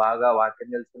 పాస్టర్లు, బాగా వాక్యం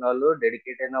తెలిసిన వాళ్ళు,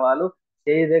 డెడికేట్ అయిన వాళ్ళు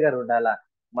స్టేజ్ దగ్గర ఉండాలా.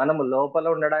 మనము లోపల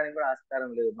ఉండడానికి కూడా ఆస్కారం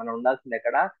లేదు. మనం ఉండాల్సింది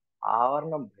ఎక్కడ?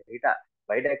 ఆవరణం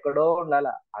బయట ఎక్కడో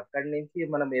ఉండాలా. అక్కడి నుంచి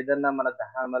మనం ఏదన్నా మన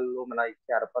దహనలు, మన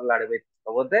ఇచ్చే అర్పణలు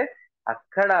అడగకపోతే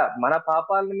అక్కడ మన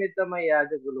పాపాల నిమిత్తమై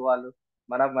యాజకులు వాళ్ళు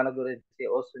మన గురించి,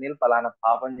 ఓ సునీల్ పలానా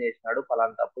పాపం చేసినాడు,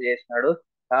 పలానా తప్పు చేసినాడు,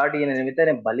 కాబట్టి ఈయన నిమిత్తం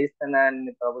నేను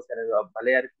బలిస్తున్నానని ప్రభు సరే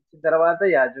బలి అర్పించిన తర్వాత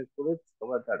యాజకుడు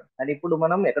పోతాడు. అని ఇప్పుడు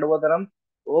మనం ఎక్కడ పోతాం?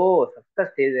 చక్క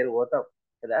స్టేజ్ దగ్గర పోతాం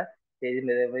కదా, స్టేజ్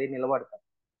మీద పోయి నిలబడతాం,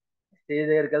 స్టేజ్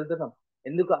దగ్గరికి వెళ్తున్నాం.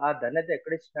 ఎందుకు ఆ ధన్యత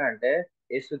ఎక్కడ ఇచ్చినా అంటే,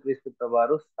 యేసుక్రీస్తు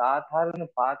ప్రభువారు సాతానును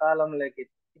పాతాళంలోకి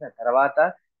తెచ్చిన తర్వాత,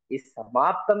 ఈ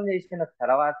సమాప్తం చేసిన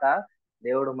తర్వాత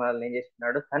దేవుడు మనల్ని ఏం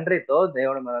చేస్తున్నాడు? తండ్రితో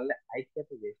దేవుడు మనల్ని ఐక్యత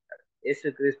చేసినాడు.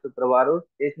 యేసుక్రీస్తు ప్రభువారు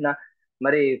చేసిన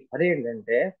మరి పని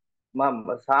ఏంటంటే,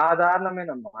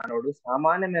 సామాన్యమైన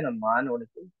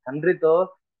మానవుడికి తండ్రితో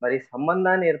మరి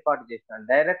సంబంధాన్ని ఏర్పాటు చేసినాడు.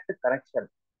 Direct connection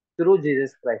through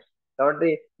Jesus Christ. కాబట్టి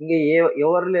ఇంక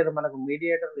ఎవరు లేరు, మనకు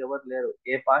మీడియేటర్ ఎవరు లేరు,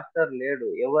 ఏ పాస్టర్ లేడు,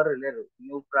 ఎవరు లేరు.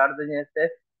 నువ్వు ప్రార్థన చేస్తే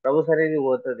ప్రభు సన్నిధి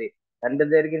పోతుంది, తండ్రి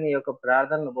దగ్గరికి నీ యొక్క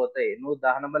ప్రార్థనలు పోతాయి. నువ్వు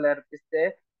దహన బలి అర్పిస్తే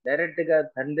డైరెక్ట్ గా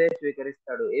తండ్రి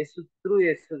స్వీకరిస్తాడు.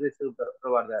 యేసుక్రీస్తు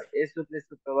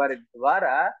ప్రభువారి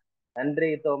ద్వారా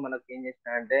తండ్రితో మనకు ఏం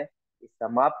చేసినాడంటే, ఈ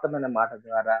సమాప్తమైన మాట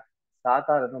ద్వారా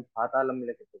సాతానును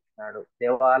పాతాళంలోకి తెచ్చినాడు.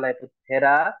 దేవాలయపు తెర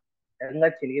అడ్డంగా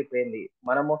చినిగిపోయింది.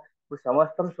 మనము ఇప్పుడు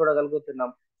సమస్తం చూడగలుగుతున్నాం,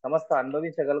 సమస్తం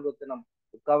అనుభవించగలుగుతున్నాం.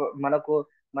 మనకు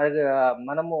మరి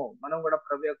మనం కూడా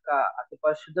ప్రభు యొక్క అతి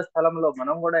పరిశుద్ధ స్థలంలో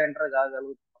మనం కూడా ఎంటర్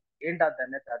కాగలుగుతున్నాం. ఏంటి ఆ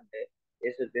ధన్యత అంటే,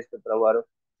 యేసుక్రీస్తు ప్రభువారు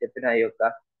చెప్పిన ఈ యొక్క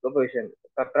గొప్ప విషయం.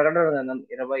 ప్రకటన గ్రంథం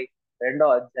 22వ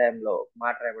అధ్యాయంలో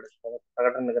మాట రాయబడుతుంది.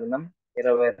 ప్రకటన గ్రంథం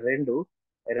 22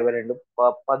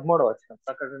 13వ వచనం.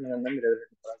 ప్రకటన గ్రంథం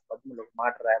 22:13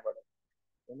 మాట రాయబడింది.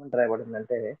 ఏమని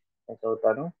రాయబడిందంటే, నేను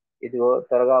చదువుతాను. ఇదిగో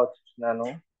త్వరగా వచ్చుచున్నాను,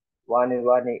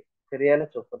 వాని చర్యల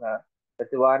చొప్పున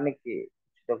ప్రతి వానికి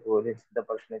నేను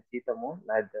సిద్ధపరిచిన జీతము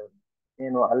నా దగ్గర ఉంది.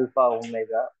 నేను అల్ఫా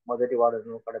ఒమేగా, మొదటి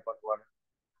వాడును కడపటి వాడు,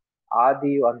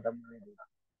 ఆది అంతమైన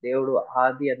దేవుడు.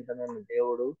 ఆది అంతమైన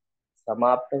దేవుడు,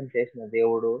 సమాప్తం చేసిన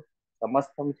దేవుడు,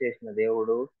 సమస్తం చేసిన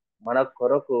దేవుడు, మన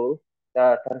కొరకు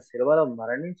తన శిలువలో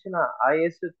మరణించిన ఆ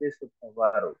యేసుక్రీస్తు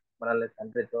వారు మనల్ని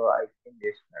తండ్రితో ఐక్యం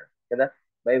చేసినాడు కదా.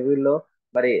 బైబిల్లో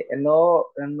మరి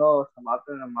ఎన్నో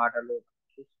సమాప్తమైన మాటలు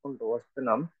చూసుకుంటూ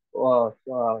వస్తున్నాం,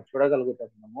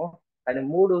 చూడగలుగుతున్నాము. కానీ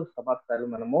 3 సమాప్తాలు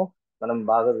మనం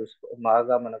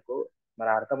బాగా మనకు మన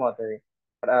అర్థమవుతుంది.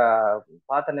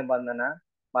 పాత నిబంధన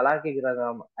మలాకి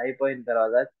గ్రంథం అయిపోయిన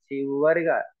తర్వాత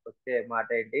చివరిగా వచ్చే మాట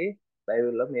ఏంటి?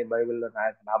 బైబిల్లో, మీ బైబిల్లో,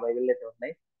 నా బైబిల్లో అయితే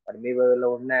ఉన్నాయి, మరి మీ బైబిల్లో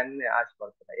ఉన్నాయని నేను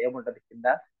ఆశపడుతున్నా. ఏముంటది కింద?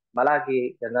 మలాకి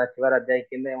గ్రంథం చివరి అధ్యాయం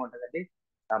కింద ఏముంటదండి?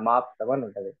 సమాప్తం అని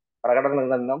ఉంటది. ప్రకటన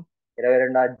గ్రంథం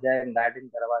 22 అధ్యాయం దాటిన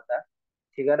తర్వాత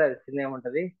చివరి కింద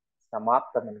ఏముంటది?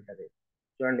 సమాప్తం అని ఉంటది.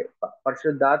 చూడండి,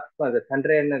 పరిశుద్ధాత్మ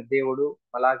తండ్రి అయిన దేవుడు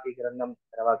మలాకి గ్రంథం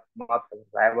తర్వాత సమాప్తం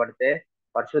రాయబడితే,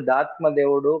 పరిశుద్ధాత్మ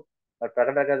దేవుడు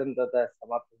ప్రకటన గ్రంథం తర్వాత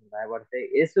సమాప్తం రాయబడితే,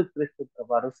 యేసుక్రీస్తు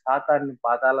ప్రభువారు సాతాన్ని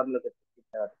పాతాళంలోకి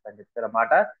తెప్పించారు అని చెప్తున్న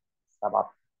మాట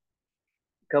సమాప్తం.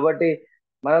 కాబట్టి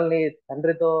మనల్ని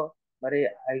తండ్రితో మరి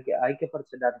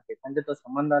ఐక్యపరచడానికి, తండ్రితో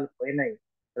సంబంధాలు పోయినాయి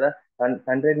కదా.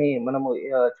 తండ్రిని మనము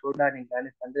చూడడానికి కానీ,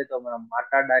 తండ్రితో మనం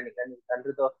మాట్లాడడానికి కానీ,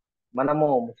 తండ్రితో మనము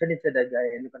ముచ్చటించడానికి కానీ,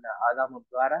 ఎందుకంటే ఆదాము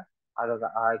ద్వారా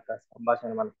ఆ యొక్క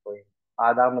సంభాషణ మనకు పోయింది.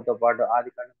 ఆదాముతో పాటు ఆది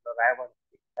కాండంలో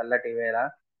రాయబడింది, చల్లటి వేళ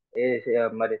ఏ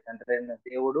మరి తండ్రి అయిన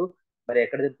దేవుడు మరి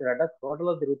ఎక్కడ తిరుగుతున్నాడ?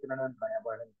 తోటలో తిరుగుతున్నాడు అని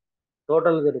రాయబడింది.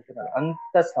 తోటలో తిరుగుతున్నాడు.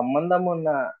 అంత సంబంధం ఉన్న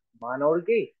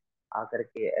మానవుడికి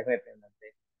ఆఖరికి ఏమైపోయిందంటే,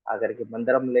 ఆఖరికి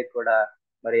మందిరం లేక కూడా,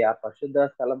 మరి ఆ పరిశుద్ధ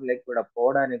స్థలం లేక కూడా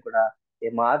పోవడానికి కూడా ఏ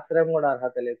మాత్రం కూడా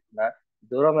అర్హత లేకుండా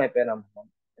దూరం అయిపోయినాం మనం.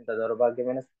 ఇంత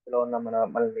దౌర్భాగ్యమైన స్థితిలో ఉన్న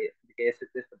మనల్ని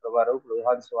యేసుక్రీస్తు ప్రభువారు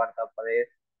యోహాను సువార్త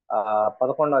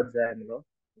 11వ అధ్యాయంలో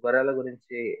గొర్రెల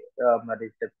గురించి మరి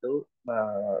చెప్తూ,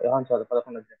 యోహాను సువార్త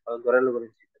 11వ అధ్యాయం గొర్రెల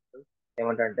గురించి చెప్తూ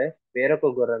ఏమంటే,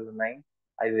 వేరొక గొర్రెలు ఉన్నాయి,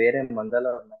 అవి వేరే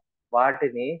మందలో ఉన్నాయి,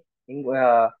 వాటిని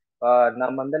నా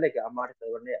మందలకి, ఆ మాట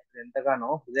చదవండి, ఎంతగానో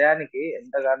హృదయానికి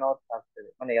ఎంతగానో తాకుతుంది.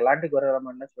 మనం ఎలాంటి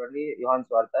గొర్రెలమన్నా చూడండి, యోహాను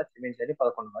సువార్త క్షమించండి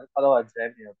 10వ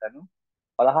అధ్యాయం చదువుతాను,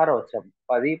 16 వచ్చాం,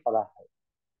 10, 16.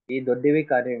 ఈ దొడ్డివి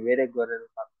కానీ వేరే గొర్రెలు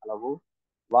నాకు కలవు,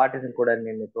 వాటిని కూడా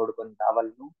నేను తోడుకొని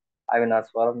రావాలను, అవి నా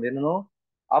స్వరం వినును,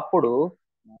 అప్పుడు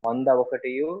మంద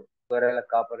ఒకటియు గొర్రెల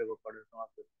కాపరి ఒకడును.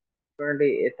 చూడండి,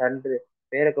 తండ్రి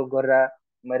వేరొక గొర్రె,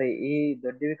 మరి ఈ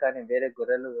దొడ్డివి కానీ వేరే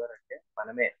గొర్రెలు ఎవరంటే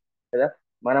మనమే కదా.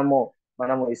 మనము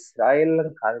మనము ఇశ్రాయేలులం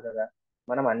కాదు కదా,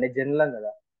 మనం అన్ని జనులం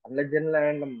కదా. అన్ని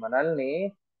జనులైన మనల్ని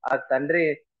ఆ తండ్రి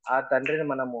ఆ తండ్రిని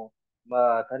మనము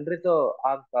తండ్రితో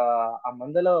ఆ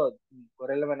మందలో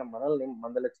గొర్రెలమైన మనల్ని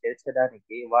మందలో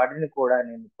చేర్చడానికి వాటిని కూడా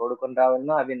నేను తోడుకొని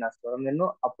రావాలను, అవి నా స్వరం విను,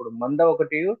 అప్పుడు మంద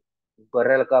ఒకటి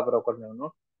గొర్రెల కాపరి ఒకటి,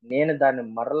 నేను దాన్ని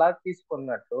మరలా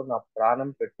తీసుకున్నట్టు నా ప్రాణం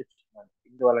పెట్టుచున్నాను,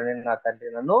 ఇందువలనే నా తండ్రి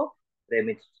నన్ను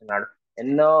ప్రేమించుచున్నాడు.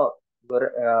 ఎన్నో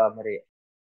మరి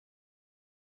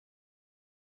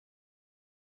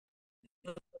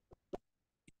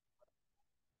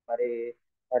మరి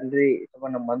తండ్రి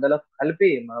మన మందలో కలిపి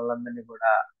మనలందరినీ కూడా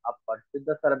ఆ పరిశుద్ధ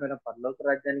స్థలమైన పరలోక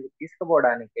రాజ్యానికి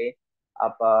తీసుకుపోవడానికి ఆ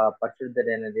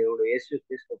పరిశుద్ధుడైన దేవుడు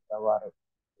యేసుక్రీస్తు ప్రభువారు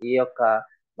ఈ యొక్క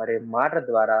మరి మాట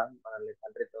ద్వారా మనల్ని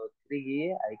తండ్రితో తిరిగి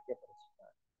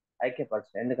ఐక్యపరుచున్నారు.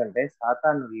 ఎందుకంటే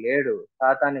సాతాను లేడు,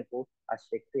 సాతానుకు ఆ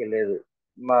శక్తి లేదు.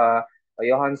 మా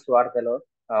యోహాను సువార్తలో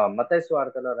మత్తయి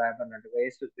సువార్తలో రాయబడినట్టుగా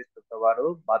యేసుక్రీస్తు ప్రభువారు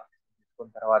బాప్తిసం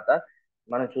తీసుకున్న తర్వాత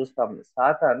మనం చూస్తాం,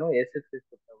 సాతాను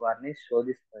యేసుక్రీస్తు ప్రభువారిని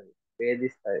శోధిస్తుంది,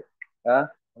 వేధిస్తుంది,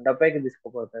 కొండపైకి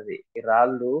తీసుకుపోతుంది.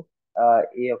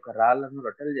 ఈ యొక్క రాళ్లను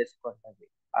రొట్టెలు చేసుకుంటుంది.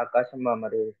 ఆకాశం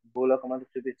మరి భూలోకం అంతా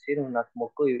చూపించి, నువ్వు నాకు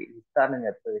మొక్కు ఇస్తానని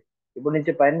చెప్తుంది. ఇప్పుడు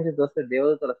నుంచి పైనుంచి చూస్తే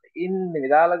దేవతలు వస్తాయి. ఇన్ని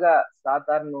విధాలుగా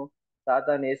సాతాను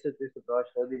యేసుక్రీస్తు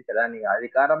ప్రభు శోధించడానికి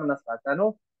అధికారం ఉన్న సాతాను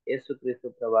యేసుక్రీస్తు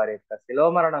ప్రభువారి యొక్క శిలువ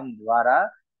మరణం ద్వారా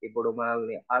ఇప్పుడు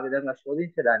మనల్ని ఆ విధంగా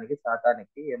శోధించడానికి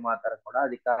సాతానికి ఏమాత్రం కూడా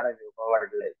అధికారం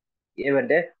ఇవ్వబడలేదు.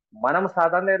 ఏమంటే మనం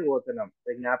సాతాను దగ్గర పోతున్నాం,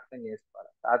 జ్ఞాపకం చేసుకోవాలి.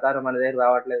 సాతాను మన దగ్గర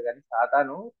రావట్లేదు, కానీ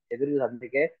సాతాను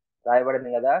అందుకే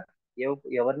రాయబడింది కదా,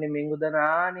 ఎవరిని మింగుదనా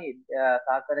అని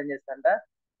సాతాను ఏం చేస్తుంట?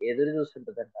 ఎదురు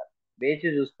చూస్తుంటదంట, వేచి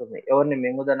చూస్తుంది ఎవరిని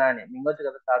మింగుదనా అని. మింగొచ్చు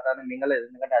కదా, సాతాను మింగలేదు,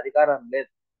 ఎందుకంటే అధికారం లేదు.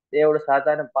 దేవుడు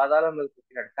సాతాను పాతాళంలో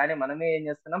కూర్చున్నాడు, కానీ మనమే ఏం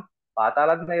చేస్తున్నాం?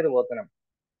 పాతాళం దగ్గర పోతున్నాం,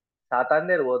 సాతాను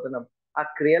దగ్గర పోతున్నాం, ఆ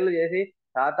క్రియలు చేసి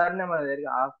సాతాన్ని మన దగ్గరికి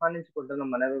ఆహ్వానించుకుంటున్నాం,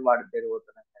 మనమే వాడి దగ్గర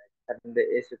పోతున్నాం.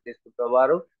 యేసుక్రీస్తు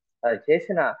ప్రభువారు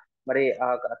చేసిన మరి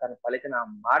తను పలికిన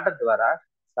మాట ద్వారా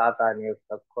సాతాను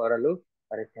యొక్క కోరలు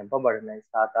మరి తెంపబడినాయి.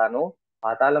 సాతాను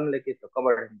పాతాళంలోకి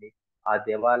తొక్కబడింది, ఆ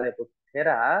దేవాలయపు తెర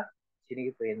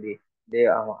చినిగిపోయింది.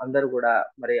 అందరూ కూడా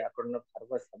మరి అక్కడున్న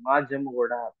సర్వ సమాజం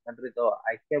కూడా తండ్రితో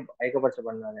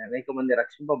ఐక్యపరచబడినారు, అనేక మంది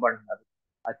రక్షింపబడినారు.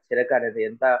 ఆ చిరక అనేది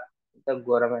ఎంత ఎంత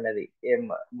ఘోరమైనది,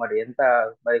 మరి ఎంత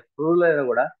మరి క్రూరులైనా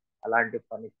కూడా అలాంటి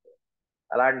పని,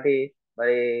 అలాంటి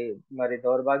మరి మరి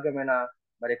దౌర్భాగ్యమైన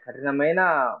మరి కఠినమైన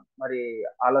మరి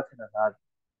ఆలోచన రాదు.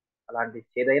 అలాంటి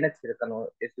చేదైన చిరకను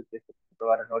యేసుక్రీస్తు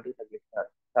వారి నోటికి తగిలిస్తారు.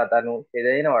 తను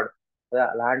చేదైన వాడు కదా,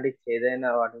 అలాంటి చేదైన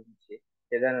వాటి నుంచి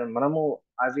ఏదైనా మనము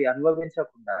అవి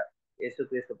అనుభవించకుండా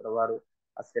యేసుక్రీస్తు ప్రభువారు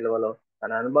ఆ సెలవులో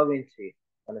తను అనుభవించి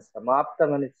తన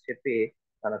సమాప్తం అని చెప్పి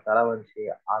తన తల వంచి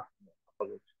ఆత్మను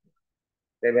అప్పగించుకున్నాడు.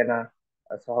 ప్రేమైన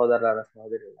సహోదరుల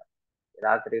సహోదరుల,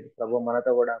 రాత్రి ప్రభు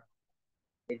మనతో కూడా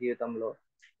ఈ జీవితంలో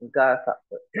ఇంకా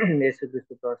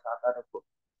యేసుక్రీస్తుతో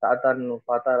సాతాను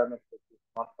పాతాలను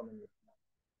సమాప్తం చేస్తున్నాం.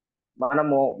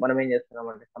 మనం ఏం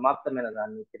చేస్తున్నామంటే సమాప్తమైన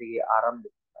దాన్ని తిరిగి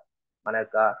ఆరంభిస్తున్నాం. మన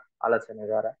యొక్క ఆలోచన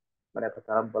ద్వారా, మన యొక్క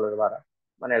తలంపుల ద్వారా,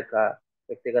 మన యొక్క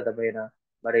వ్యక్తిగతమైన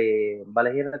మరి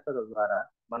బలహీనతల ద్వారా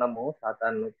మనము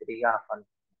సాతాను తిరిగి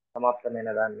సమాప్తమైన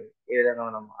దాన్ని ఏ విధంగా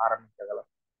మనం ఆరంభించగలం?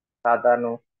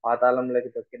 సాతాను పాతాళంలోకి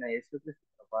తొక్కిన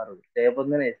యేసుక్రీస్తు వారు,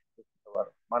 జయబొందిన యేసుక్రీస్తు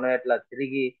వారు మనం ఎట్లా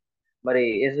తిరిగి మరి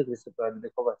యేసుక్రీస్తు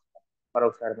దిక్కువస్తాం.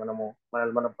 మరొకసారి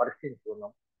మనల్ని మనం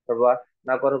పరీక్షించుకున్నాం. ప్రభా,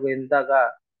 నా కొరకు ఇంతగా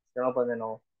శ్రమ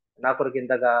పొందినావు, నా కొరకు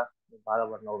ఇంతగా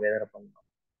బాధపడినావు, వేదన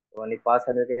పొందినావు, నీ పాస్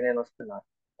అనేది నేను వస్తున్నా.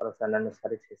 మరొకసారి నన్ను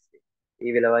సరిచేసి ఈ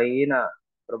విలువైన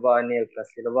ప్రభా నీ యొక్క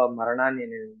శిలువ మరణాన్ని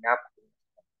నేను జ్ఞాపకం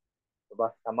చేస్తాను. ప్రభా,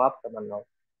 సమాప్తం అన్నావు.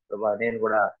 ప్రభా, నేను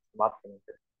కూడా సమాప్తం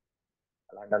చేస్తాను.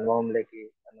 అలాంటి అనుభవంలోకి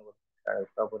నన్ను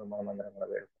ప్రభుని మనమందరం కూడా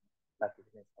వేడుకున్నాం.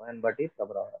 సమయాన్ని బట్టి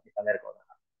ప్రభు మీకు అందరికీ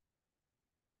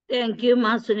థ్యాంక్ యూ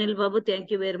మా సునీల్ బాబు, థ్యాంక్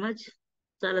యూ వెరీ మచ్.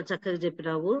 చాలా చక్కగా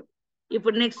చెప్పినావు.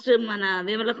 ఇప్పుడు నెక్స్ట్ మన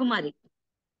విమల కుమారి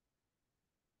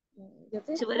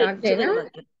చివరి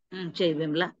వాక్యం చేయి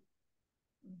విమల.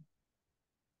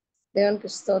 దేవునికి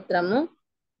స్తోత్రము.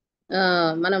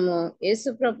 మనము యేసు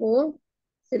ప్రభువు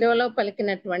శిలువలో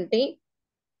పలికినటువంటి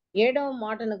 7వ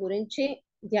మాటను గురించి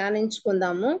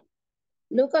ధ్యానించుకుందాము.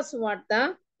 లూకా సువార్త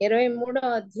 23వ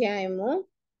అధ్యాయము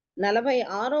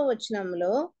 46వ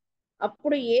వచనంలో,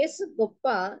 అప్పుడు యేసు గొప్ప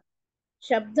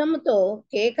శబ్దముతో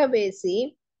కేక వేసి,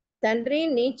 తండ్రి,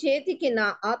 నీ చేతికి నా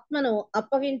ఆత్మను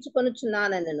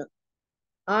అప్పగించుకొనుచున్నానెను.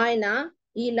 ఆయన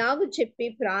ఈలాగు చెప్పి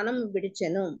ప్రాణం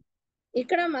విడిచెను.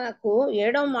 ఇక్కడ మనకు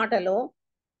 7వ మాటలో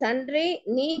తండ్రి,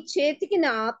 నీ చేతికి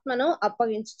నా ఆత్మను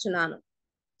అప్పగించుచున్నాను.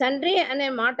 తండ్రి అనే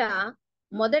మాట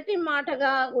మొదటి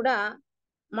మాటగా కూడా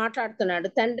మాట్లాడుతున్నాడు.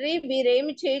 తండ్రి,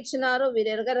 వీరేమి చేయుచున్నారో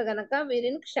వీరెరగరు గనక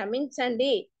వీరిని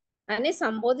క్షమించండి అని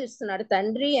సంబోధిస్తున్నాడు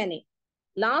తండ్రి అని.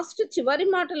 లాస్ట్ చివరి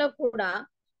మాటలో కూడా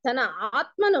తన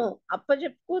ఆత్మను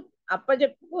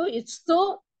అప్పజెప్పుకు ఇస్తూ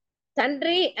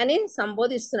తండ్రి అని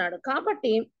సంబోధిస్తున్నాడు.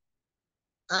 కాబట్టి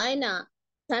ఆయన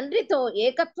తండ్రితో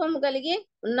ఏకత్వం కలిగి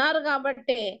ఉన్నారు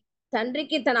కాబట్టి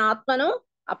తండ్రికి తన ఆత్మను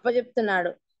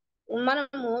అప్పజెప్తున్నాడు.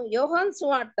 మనము యోహాను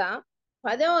సువార్త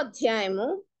 10వ అధ్యాయము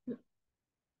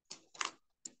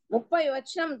 30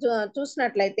 వచనం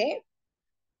చూసినట్లయితే,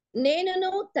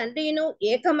 నేనును తండ్రిను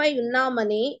ఏకమై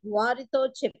ఉన్నామని వారితో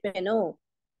చెప్పాను.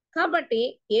 కాబట్టి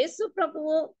యేసు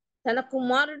ప్రభువు తన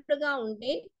కుమారుడుగా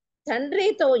ఉండి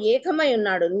తండ్రితో ఏకమై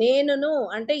ఉన్నాడు. నేనును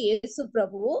అంటే యేసు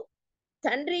ప్రభువు,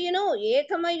 తండ్రిను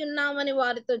ఏకమై ఉన్నామని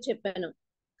వారితో చెప్పాను.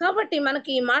 కాబట్టి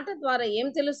మనకి ఈ మాట ద్వారా ఏం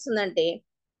తెలుస్తుందంటే,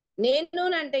 నేను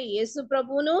అంటే యేసు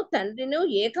ప్రభువును తండ్రిను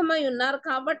ఏకమై ఉన్నారు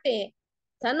కాబట్టి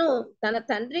తను తన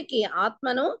తండ్రికి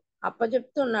ఆత్మను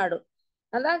అప్పజెప్తున్నాడు.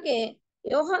 అలాగే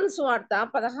యోహాను సువార్త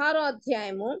 16వ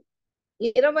అధ్యాయము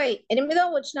 28వ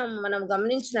వచనం మనం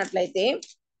గమనించినట్లయితే,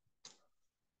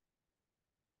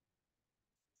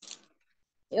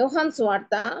 యోహాను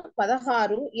సువార్త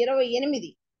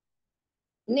 16:28,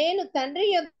 నేను తండ్రి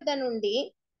యొద్ద నుండి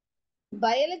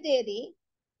బయలుదేరి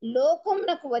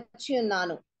లోకమునకు వచ్చి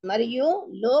ఉన్నాను మరియు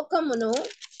లోకమును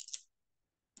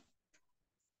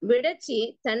విడచి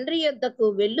తండ్రి యొద్దకు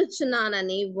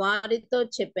వెళ్ళుచున్నానని వారితో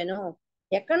చెప్పెను.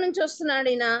 ఎక్కడి నుంచి వస్తున్నాడు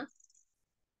ఈయన?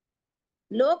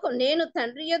 నేను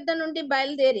తండ్రి యొద్ద నుండి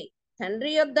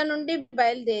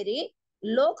బయలుదేరి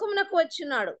లోకమునకు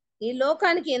వచ్చినాడు. ఈ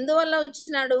లోకానికి ఎందువల్ల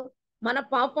వచ్చినాడు? మన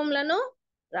పాపములను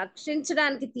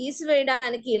రక్షించడానికి,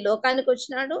 తీసివేయడానికి ఈ లోకానికి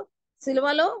వచ్చినాడు.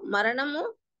 సిలువలో మరణము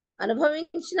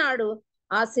అనుభవించినాడు.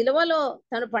 ఆ సిలువలో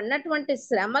తను పడినటువంటి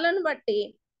శ్రమలను బట్టి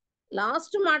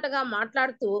లాస్ట్ మాటగా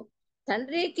మాట్లాడుతూ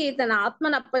తండ్రికి తన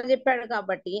ఆత్మను అప్పచెప్పాడు.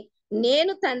 కాబట్టి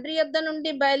నేను తండ్రి యొద్ద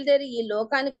నుండి బయలుదేరి ఈ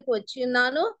లోకానికి వచ్చి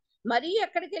ఉన్నాను. మరి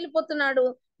ఎక్కడికి వెళ్ళిపోతున్నాడు?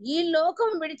 ఈ లోకం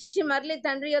విడిచి మరలి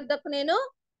తండ్రి యొద్దకు నేను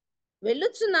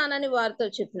వెళ్ళుచున్నానని వారితో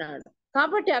చెప్పినాడు.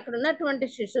 కాబట్టి అక్కడ ఉన్నటువంటి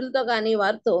శిష్యులతో కానీ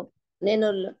వారితో, నేను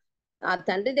ఆ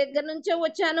తండ్రి దగ్గర నుంచే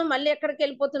వచ్చాను, మళ్ళీ ఎక్కడికి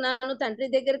వెళ్ళిపోతున్నాను, తండ్రి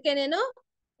దగ్గరికే నేను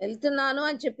వెళ్తున్నాను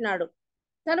అని చెప్పినాడు.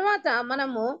 తర్వాత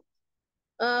మనము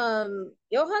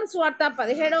యోహాను సువార్త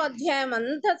 17వ అధ్యాయం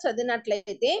అంతా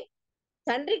చదివినట్లయితే,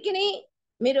 తండ్రికిని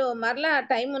మీరు మరలా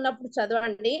టైం ఉన్నప్పుడు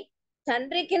చదవండి.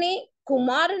 తండ్రికిని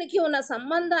కుమారునికి ఉన్న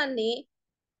సంబంధాన్ని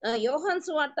యోహాను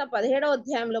సువార్త 17వ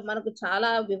అధ్యాయంలో మనకు చాలా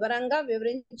వివరంగా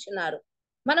వివరించున్నారు.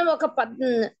 మనం ఒక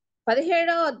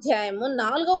 17వ అధ్యాయము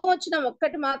 4వ వచనం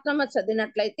ఒక్కటి మాత్రమే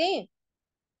చదివినట్లయితే,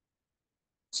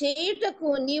 చేయుటకు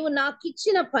నీవు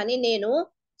నాకిచ్చిన పని నేను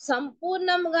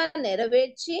సంపూర్ణంగా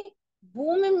నెరవేర్చి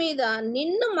భూమి మీద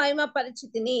నిన్ను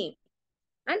మహిమపరిచితిని.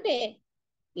 అంటే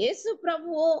యేసు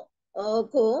ప్రభువు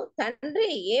కు తండ్రి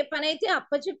ఏ పని అయితే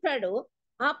అప్పచెప్పాడో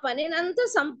ఆ పనినంతా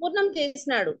సంపూర్ణం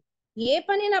చేసినాడు. ఏ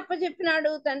పనిని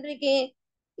అప్పచెప్పినాడు తండ్రికి?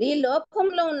 ఈ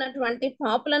లోకంలో ఉన్నటువంటి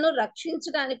పాపులను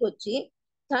రక్షించడానికి వచ్చి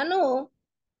తను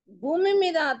భూమి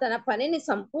మీద తన పనిని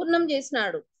సంపూర్ణం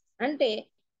చేసినాడు. అంటే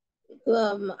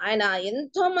ఆయన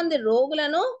ఎంతో మంది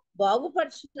రోగులను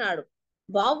బాగుపరిచినాడు.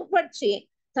 బాగుపరిచి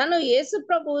తను యేసు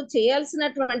ప్రభు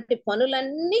చేయాల్సినటువంటి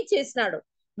పనులన్నీ చేసినాడు.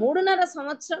 3.5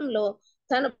 సంవత్సరంలో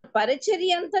తను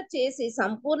పరిచర్య అంతా చేసి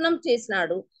సంపూర్ణం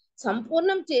చేసినాడు.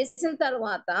 సంపూర్ణం చేసిన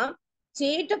తర్వాత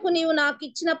చేయుటకు నీవు నాకు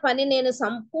ఇచ్చిన పని నేను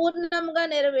సంపూర్ణంగా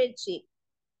నెరవేర్చి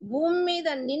భూమి మీద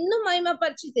నిన్ను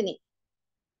మహిమపరిచి తిని.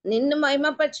 నిన్ను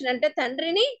మహిమపరిచినంటే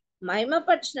తండ్రిని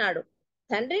మహిమపరిచినాడు.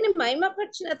 తండ్రిని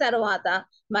మహిమపరిచిన తర్వాత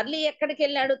మళ్ళీ ఎక్కడికి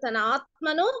వెళ్ళాడు? తన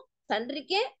ఆత్మను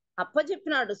తండ్రికే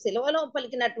అప్పచెప్పినాడు. సిలువలో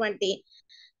పలికినటువంటి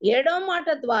 7వ మాట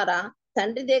ద్వారా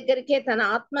తండ్రి దగ్గరికే తన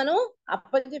ఆత్మను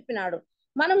అప్పచెప్పినాడు.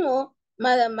 మనము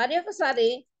మరి ఒకసారి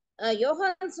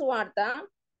యోహాను సువార్త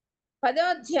 10వ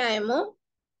అధ్యాయము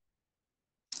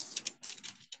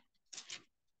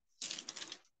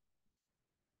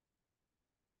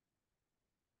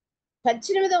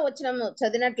 18వ వచనము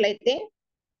చదివినట్లయితే,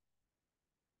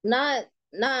 నా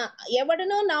నా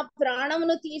ఎవడనో నా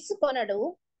ప్రాణమును తీసుకొనడు,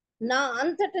 నా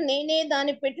అంతట నేనే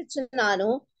దాన్ని పెట్టుచున్నాను,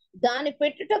 దాని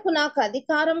పెట్టుటకు నాకు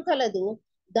అధికారం కలదు,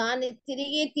 దాన్ని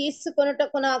తిరిగి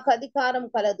తీసుకొనుటకు నాకు అధికారం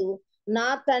కలదు, నా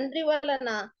తండ్రి వలన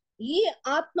ఈ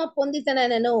ఆత్మ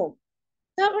పొందితనను.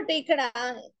 కాబట్టి ఇక్కడ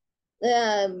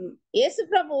యేసు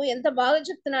ప్రభు ఎంత బాగా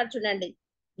చెప్తున్నాడు చూడండి.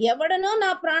 ఎవడనో నా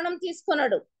ప్రాణం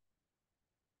తీసుకొనడు,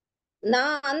 నా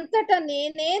అంతటా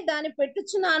నేనే దాన్ని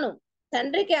పెట్టుచున్నాను.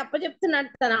 తండ్రికి అప్పచెప్తున్నాడు.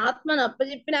 తన ఆత్మను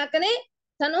అప్పచెప్పినాకనే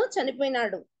తను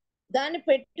చనిపోయినాడు. దాన్ని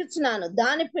పెట్టుచున్నాను,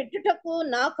 దాన్ని పెట్టుటకు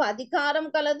నాకు అధికారం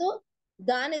కలదు,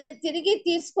 దాన్ని తిరిగి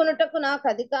తీసుకొనుటకు నాకు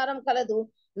అధికారం కలదు,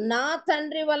 నా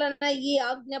తండ్రి వలన ఈ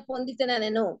ఆజ్ఞ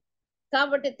పొందితనను.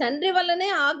 కాబట్టి తండ్రి వల్లనే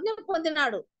ఆజ్ఞ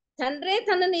పొందినాడు. తండ్రే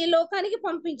తనని ఈ లోకానికి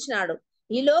పంపించినాడు.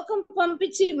 ఈ లోకం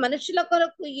పంపించి మనుషుల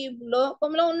కొరకు, ఈ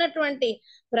లోకంలో ఉన్నటువంటి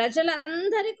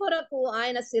ప్రజలందరి కొరకు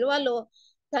ఆయన శిలువలో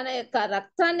తన యొక్క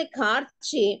రక్తాన్ని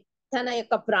కార్చి తన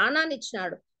యొక్క ప్రాణాన్ని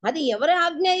ఇచ్చినాడు. అది ఎవరి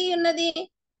ఆజ్ఞ అయి ఉన్నది?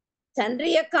 తండ్రి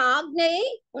యొక్క ఆజ్ఞ అయి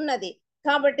ఉన్నది.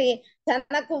 కాబట్టి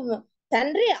తనకు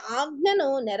తండ్రి ఆజ్ఞను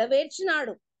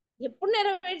నెరవేర్చినాడు. ఎప్పుడు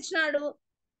నెరవేర్చినాడు?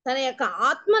 తన యొక్క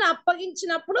ఆత్మను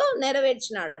అప్పగించినప్పుడు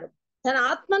నెరవేర్చినాడు. తన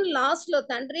ఆత్మను లాస్ట్ లో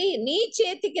తండ్రి నీ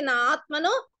చేతికి నా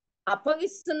ఆత్మను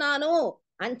అప్పగిస్తున్నాను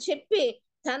అని చెప్పి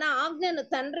తన ఆజ్ఞను,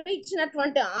 తండ్రి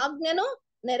ఇచ్చినటువంటి ఆజ్ఞను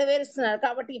నెరవేరుస్తున్నాడు.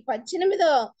 కాబట్టి ఈ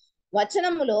 18వ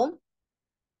వచనములో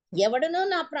ఎవడనో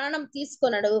నా ప్రాణం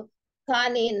తీసుకొనడు,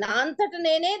 కానీ నా అంతట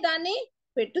నేనే దాన్ని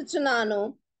పెట్టుచున్నాను,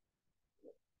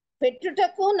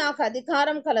 పెట్టుటకు నాకు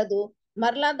అధికారం కలదు,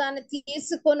 మరలా దాన్ని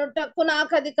తీసుకొనుటకు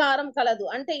నాకు అధికారం కలదు.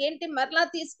 అంటే ఏంటి? మరలా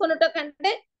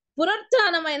తీసుకొనుటకంటే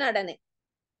పునరుత్థానమైనాడని.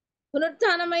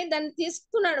 పునరుత్థానమై దాన్ని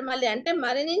తీసుకున్నాడు మళ్ళీ. అంటే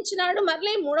మరణించినాడు,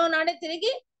 మళ్ళీ 3వ నాడే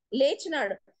తిరిగి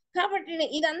లేచినాడు. కాబట్టి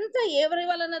ఇదంతా ఎవరి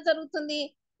వలన జరుగుతుంది?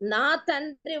 నా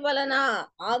తండ్రి వలన,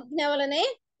 ఆజ్ఞ వలనే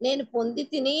నేను పొంది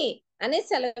తిని అని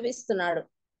సెలవిస్తున్నాడు.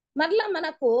 మరలా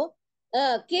మనకు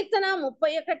కీర్తన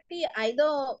 31:5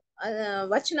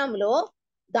 వచనంలో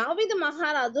దావీదు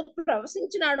మహారాజు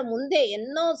ప్రవశించినాడు. ముందే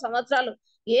ఎన్నో సంవత్సరాలు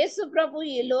యేసు ప్రభు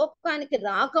ఈ లోకానికి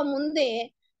రాకముందే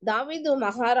దావీదు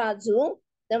మహారాజు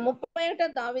 31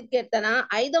 దావీదు కీర్తన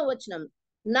 5వ వచనం,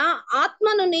 నా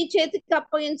ఆత్మను నీ చేతికి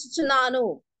అప్పగించుచున్నాను.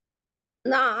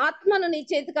 నా ఆత్మను నీ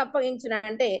చేతికి అప్పగించిన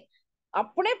అంటే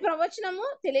అప్పుడే ప్రవచనము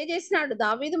తెలియజేసినాడు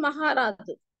దావీదు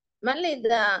మహారాజు. మళ్ళీ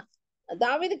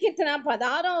దావీదు కీర్తన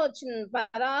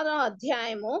 16వ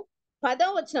అధ్యాయము 10వ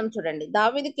వచనం చూడండి.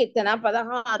 దావీదు కీర్తన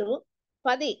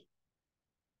 16:10,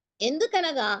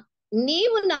 ఎందుకనగా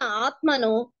నీవు నా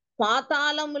ఆత్మను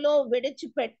పాతాళములో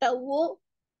విడిచిపెట్టవు,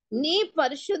 నీ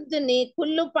పరిశుద్ధిని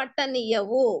కుళ్ళు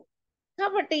పట్టనీయవు.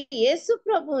 కాబట్టి యేసు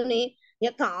ప్రభుని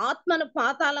యొక్క ఆత్మను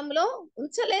పాతాళంలో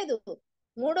ఉంచలేదు.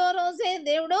 3వ రోజే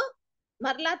దేవుడు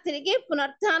మరలా తిరిగి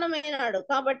పునరుత్థానమైనాడు.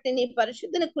 కాబట్టి నీ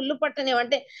పరిశుద్ధిని కుళ్ళు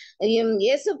పట్టనివ్వంటే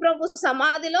యేసు ప్రభు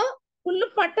సమాధిలో కుళ్ళు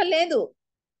పట్టలేదు,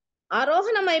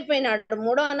 ఆరోహణం అయిపోయినాడు.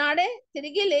 3వ నాడే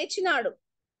తిరిగి లేచినాడు.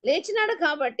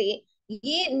 కాబట్టి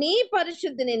నీ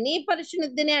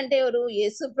పరిశుద్ధిని అంటే ఎవరు?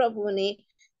 యేసు ప్రభువుని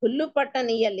కుళ్ళు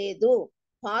పట్టనీయలేదు,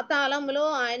 పాతాళంలో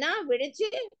ఆయన విడిచి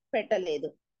పెట్టలేదు.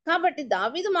 కాబట్టి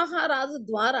దావీదు మహారాజు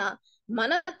ద్వారా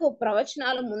మనకు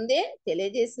ప్రవచనాలు ముందే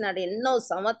తెలియజేసినాడు, ఎన్నో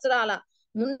సంవత్సరాల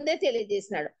ముందే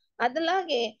తెలియజేసినాడు.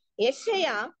 అట్లాగే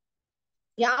యెషయా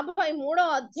 53వ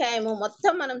అధ్యాయము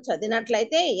మొత్తం మనం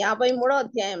చదివినట్లయితే 53వ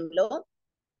అధ్యాయంలో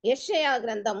యెషయా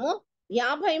గ్రంథము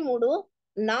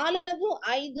 53:4,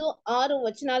 5, 6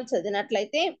 వచనాలు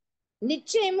చదివినట్లయితే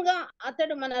నిశ్చయముగా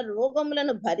అతడు మన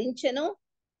రోగములను భరించెను,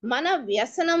 మన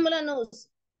వ్యసనములను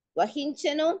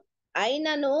వహించెను.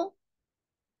 అయినను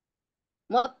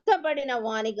మొత్తబడిన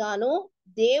వానిగాను,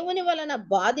 దేవుని వలన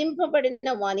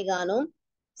బాధింపబడిన వానిగాను,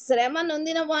 శ్రమ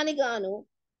నొందిన వానిగాను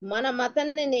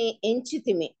మనమతనిని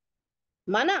ఎంచితిమి.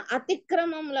 మన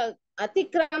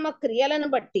అతిక్రమ క్రియలను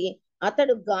బట్టి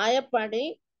అతడు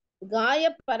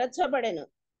గాయపరచబడెను,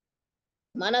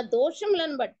 మన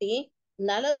దోషములను బట్టి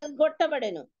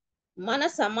నలగొట్టబడెను. మన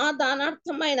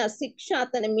సమాధానార్థమైన శిక్ష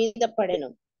అతని మీద పడెను.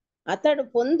 అతడు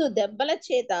పొందు దెబ్బల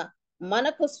చేత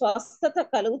మనకు స్వస్థత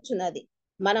కలుగుచున్నది.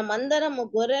 మనమందరము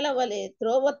గొర్రెల వలె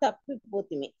త్రోవ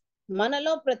తప్పిపోతిమి.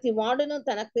 మనలో ప్రతి వాడును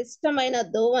తన క్లిష్టమైన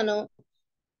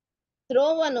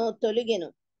త్రోవను తొలిగెను.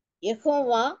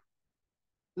 యెహోవా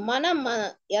మన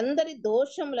అందరి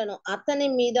దోషములను అతని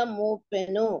మీద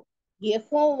మోపెను.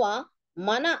 యెహోవా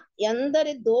మన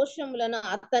అందరి దోషములను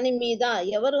అతని మీద,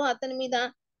 ఎవరు అతని మీద?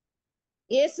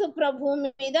 యేసు ప్రభు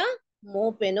మీద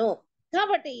మోపెను.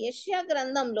 కాబట్టి యెషయా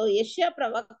గ్రంథంలో యెషయా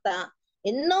ప్రవక్త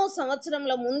ఎన్నో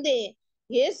సంవత్సరముల ముందే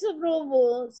యేసు ప్రభు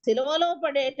సిలువలో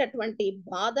పడేటటువంటి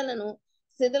బాధలను,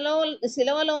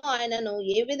 సిలువలో ఆయనను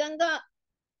ఏ విధంగా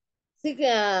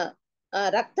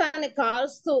రక్తాన్ని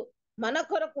కారుస్తూ మన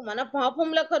కొరకు, మన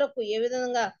పాపముల కొరకు ఏ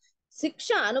విధంగా శిక్ష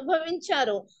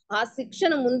అనుభవించారో ఆ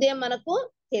శిక్షను ముందే మనకు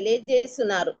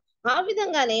తెలియజేస్తున్నారు. ఆ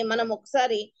విధంగానే మనం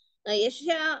ఒకసారి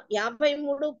యెషయా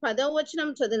 53:10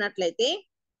 చదివినట్లయితే,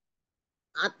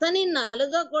 అతని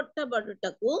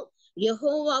నలుగగొట్టబడుటకు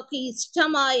యెహోవాకు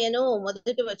ఇష్టమాయెను.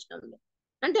 మొదటి వచనంలో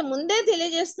అంటే ముందే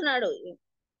తెలియజేస్తున్నాడు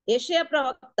యెషయా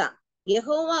ప్రవక్త.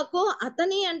 యెహోవాకు,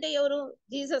 అతని అంటే ఎవరు?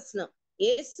 జీసస్ ను,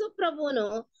 యేసు ప్రభువును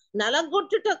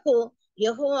నలగొట్టుటకు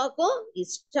యెహోవాకు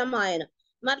ఇష్టమాయెను.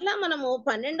 మరలా మనము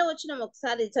 12వ వచనం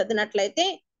ఒకసారి చదివినట్లయితే,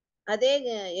 అదే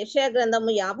యెషయా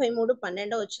గ్రంథము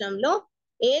 53:12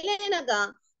 ఏలైనగా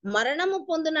మరణము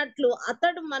పొందినట్లు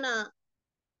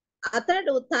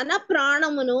అతడు తన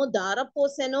ప్రాణమును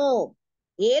దారపోసెను.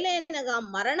 ఏలైనగా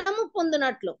మరణము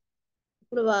పొందినట్లు.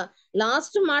 ఇప్పుడు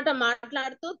లాస్ట్ మాట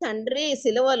మాట్లాడుతూ, తండ్రి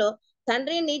సిలువలో,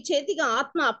 తండ్రి నీ చేతికి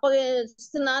ఆత్మ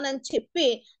అప్పగిస్తున్నానని చెప్పి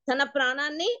తన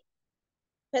ప్రాణాన్ని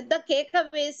పెద్ద కేక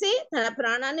వేసి తన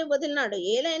ప్రాణాన్ని వదిలినాడు.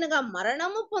 ఏలైనగా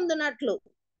మరణం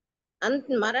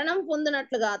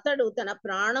పొందినట్లుగా అతడు తన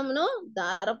ప్రాణమును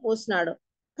దారపోసినాడు.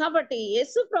 కాబట్టి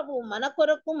యేసు ప్రభు మన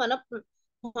కొరకు, మన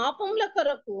పాపముల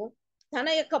కొరకు తన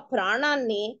యొక్క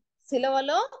ప్రాణాన్ని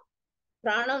సిలువలో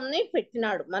ప్రాణంని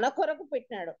పెట్టినాడు, మన కొరకు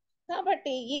పెట్టినాడు.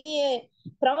 కాబట్టి ఈ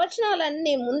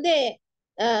ప్రవచనాలన్నీ ముందే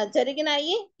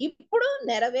జరిగినాయి, ఇప్పుడు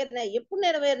నెరవేరినాయి. ఎప్పుడు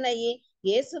నెరవేరినాయి?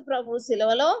 యేసు ప్రభు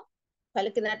సిలువలో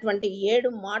పలికినటువంటి 7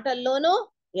 మాటల్లోనూ,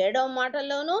 7వ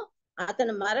మాటల్లోనూ,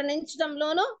 అతను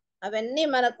మరణించడంలోనూ అవన్నీ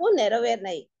మనకు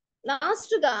నెరవేరినాయి.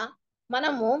 లాస్ట్ గా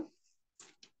మనము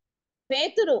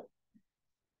పేతురు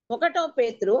 1వ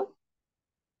పేతురు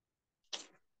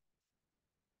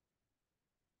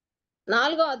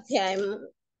 4వ అధ్యాయం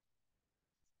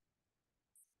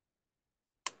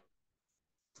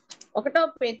 1వ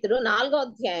పేతురు 4వ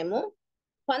అధ్యాయము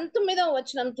 19వ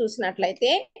వచనం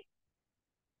చూసినట్లయితే,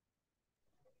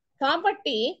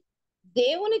 కాబట్టి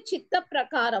దేవుని చిత్త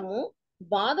ప్రకారము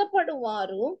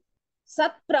బాధపడువారు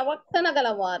సత్ప్రవర్తన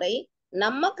గలవారై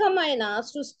నమ్మకమైన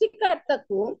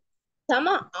సృష్టికర్తకు తమ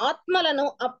ఆత్మలను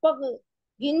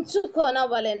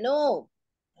అప్పగించుకొనవలెను.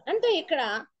 అంటే ఇక్కడ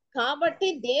కాబట్టి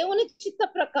దేవుని చిత్త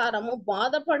ప్రకారము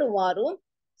బాధపడువారు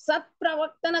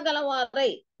సత్ప్రవర్తన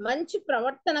గలవారై, మంచి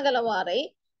ప్రవర్తన గలవారై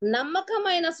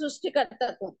నమ్మకమైన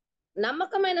సృష్టికర్తకు.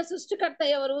 నమ్మకమైన సృష్టికర్త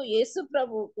ఎవరు? యేసు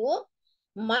ప్రభువుకు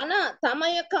తమ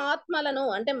యొక్క ఆత్మలను,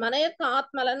 అంటే మన యొక్క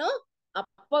ఆత్మలను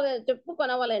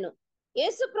చెప్పుకొనవలెను.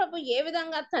 యేసు ప్రభు ఏ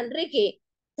విధంగా తండ్రికి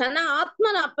తన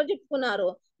ఆత్మను అప్పచెప్పుకున్నారో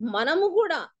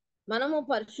మనము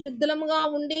పరిశుద్ధముగా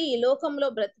ఉండి ఈ లోకంలో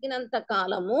బ్రతికినంత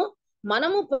కాలము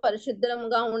మనము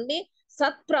పరిశుద్ధముగా ఉండి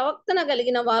సత్ప్రవర్తన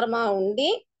కలిగిన వారమా ఉండి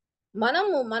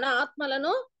మనము మన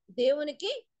ఆత్మలను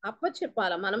దేవునికి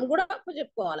అప్పచెప్పాల. మనం కూడా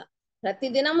అప్పచెప్పుకోవాలా.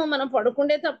 ప్రతిదినము మనం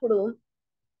పడుకునేటప్పుడు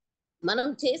మనం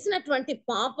చేసినటువంటి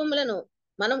పాపములను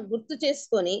మనం గుర్తు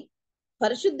చేసుకొని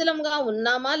పరిశుద్ధంగా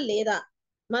ఉన్నామా లేదా,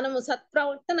 మనము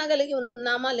సత్ప్రవర్తన కలిగి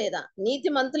ఉన్నామా లేదా,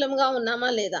 నీతిమంతులముగా ఉన్నామా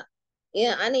లేదా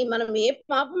అని, మనం ఏ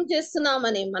పాపం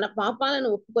చేస్తున్నామని మన పాపాలను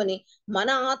ఒప్పుకొని మన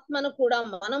ఆత్మను కూడా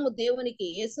మనము దేవునికి,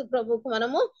 యేసు ప్రభువుకు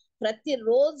మనము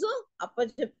ప్రతిరోజు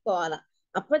అప్పచెప్పుకోవాలా.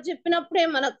 అప్పచెప్పినప్పుడే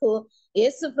మనకు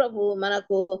యేసు ప్రభు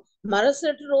మనకు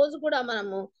మరుసటి రోజు కూడా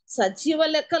మనము సజీవ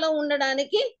లెక్కలో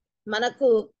ఉండడానికి మనకు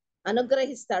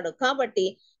అనుగ్రహిస్తాడు. కాబట్టి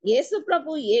యేసు ప్రభు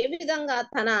ఏ విధంగా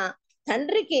తన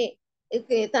తండ్రికి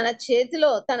తన చేతిలో,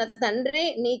 తన తండ్రి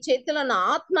నీ చేతిలో నా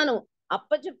ఆత్మను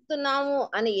అప్పచెప్తున్నాము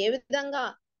అని ఏ విధంగా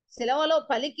శిలవలో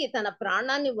పలికి తన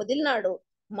ప్రాణాన్ని వదిలినాడు.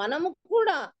 మనము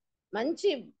కూడా మంచి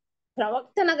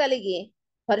ప్రవర్తన కలిగి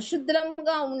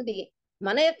పరిశుద్ధంగా ఉండి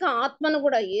మన యొక్క ఆత్మను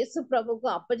కూడా యేసు ప్రభుకు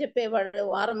అప్పచెప్పేవాడు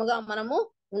వారముగా మనము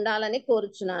ఉండాలని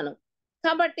కోరుచున్నాను.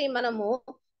 కాబట్టి మనము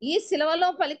ఈ శిలవలో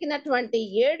పలికినటువంటి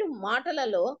 7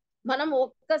 మాటలలో మనం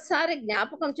ఒక్కసారి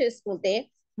జ్ఞాపకం చేసుకుంటే,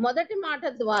 మొదటి మాట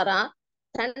ద్వారా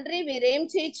తండ్రి వీరేం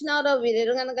చేయించినారో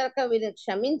వీరెరుగనగక వీరిని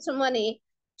క్షమించమని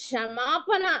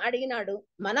క్షమాపణ అడిగినాడు.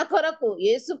 మన కొరకు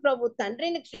యేసు ప్రభు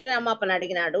తండ్రిని క్షమాపణ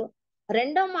అడిగినాడు.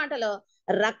 రెండో మాటలో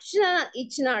రక్షణ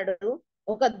ఇచ్చినాడు.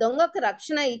 ఒక దొంగకు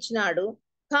రక్షణ ఇచ్చినాడు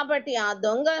కాబట్టి ఆ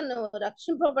దొంగను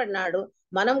రక్షింపబడినాడు.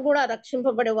 మనం కూడా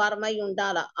రక్షింపబడే వారమై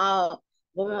ఉండాల ఆ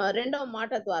రెండవ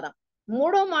మాట ద్వారా.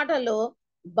 మూడో మాటలో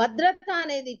భద్రత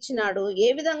అనేది ఇచ్చినాడు. ఏ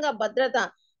విధంగా భద్రత?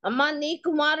 అమ్మా నీ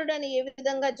కుమారుడని ఏ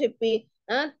విధంగా చెప్పి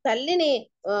తల్లిని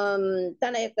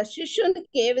తన యొక్క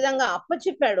శిష్యునికి ఏ విధంగా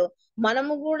అప్పచెప్పాడు,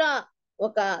 మనము కూడా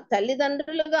ఒక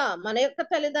తల్లిదండ్రులుగా మన యొక్క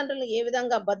తల్లిదండ్రులు ఏ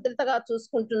విధంగా భద్రతగా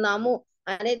చూసుకుంటున్నాము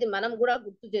అనేది మనం కూడా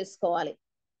గుర్తు చేసుకోవాలి.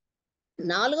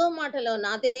 నాలుగో మాటలో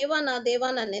నా దేవా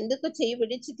నన్ను ఎందుకు చెయ్యి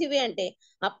విడిచితివి అంటే,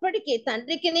 అప్పటికి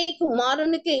తండ్రికి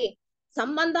కుమారునికి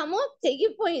సంబంధము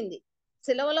తెగిపోయింది.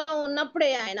 సిలువలో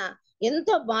ఉన్నప్పుడే ఆయన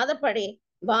ఎంతో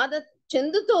బాధ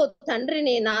చెందుతూ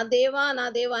తండ్రిని నా దేవా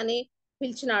అని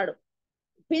పిలిచినాడు.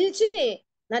 పిలిచి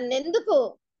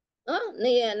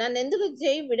నన్నెందుకు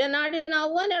చెయ్యి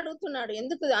విడనాడినావు అని అడుగుతున్నాడు.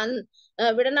 ఎందుకు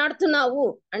విడనాడుతున్నావు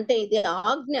అంటే ఇది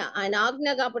ఆజ్ఞ, ఆయన ఆజ్ఞ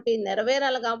కాబట్టి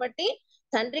నెరవేరాలి. కాబట్టి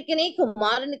తండ్రికి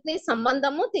కుమారునికి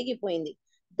సంబంధము తెగిపోయింది.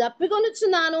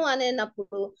 దప్పికొనుచున్నాను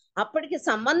అనేటప్పుడు అప్పటికి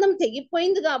సంబంధం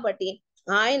తెగిపోయింది కాబట్టి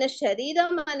ఆయన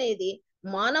శరీరం అనేది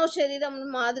మానవ శరీరం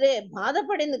మాదిరే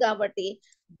బాధపడింది కాబట్టి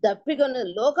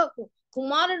లోక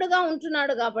కుమారుడుగా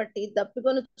ఉంటున్నాడు కాబట్టి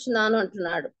దప్పికొనుచున్నాను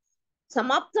అంటున్నాడు.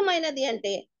 సమాప్తమైనది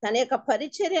అంటే తన యొక్క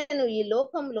పరిచర్యను ఈ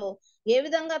లోకంలో ఏ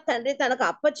విధంగా తండ్రి తనకు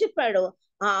అప్పచెప్పాడో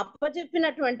ఆ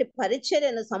అప్పచెప్పినటువంటి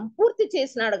పరిచర్యను సంపూర్తి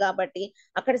చేసినాడు కాబట్టి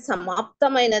అక్కడ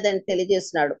సమాప్తమైనది అని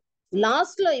తెలియజేస్తున్నాడు.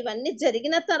 లాస్ట్ లో ఇవన్నీ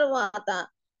జరిగిన తర్వాత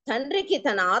తండ్రికి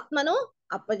తన ఆత్మను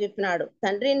అప్పచెప్పినాడు.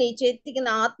 తండ్రి నీ చేతికి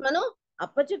నా ఆత్మను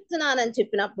అప్పచెప్తున్నానని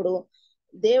చెప్పినప్పుడు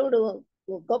దేవుడు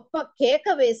గొప్ప కేక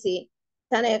వేసి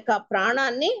తన యొక్క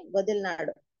ప్రాణాన్ని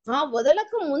వదిలినాడు. ఆ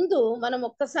వదలకు ముందు మనం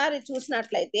ఒక్కసారి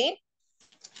చూసినట్లయితే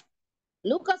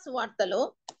లూకాసు వార్తలో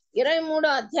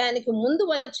 23వ అధ్యాయానికి ముందు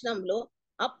వచనంలో,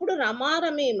 అప్పుడు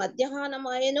రమారమి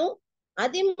మధ్యాహ్నమాయెను,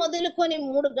 అది మొదలుకొని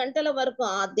 3 గంటల వరకు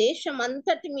ఆ దేశం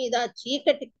అంతటి మీద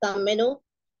చీకటి కమ్మెను,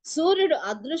 సూర్యుడు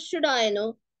అదృశ్యుడాయను,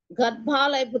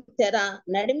 గర్భాలయపు తెర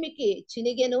నడిమికి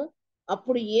చినిగెను.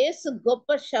 అప్పుడు యేసు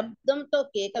గొప్ప శబ్దంతో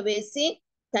కేక వేసి,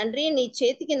 తండ్రి నీ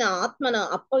చేతికి నా ఆత్మను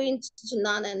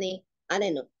అప్పగించుచున్నానని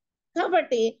అనెను.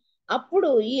 కాబట్టి అప్పుడు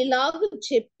ఈలాగు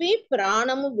చెప్పి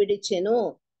ప్రాణము విడిచెను.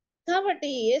 కాబట్టి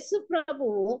యేసు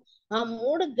ప్రభువు ఆ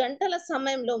 3 గంటల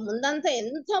సమయంలో ముందంతా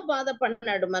ఎంతో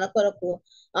బాధపడినాడు మన కొరకు.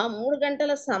 ఆ 3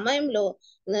 గంటల సమయంలో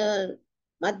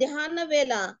మధ్యాహ్న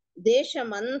వేళ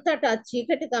దేశం అంతటా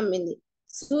చీకటి కమ్మింది.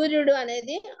 సూర్యుడు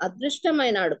అనేది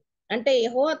అదృష్టమైనాడు. అంటే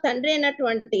యెహోవా తండ్రి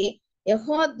అయినటువంటి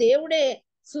యెహోవా దేవుడే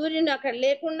సూర్యుని అక్కడ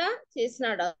లేకుండా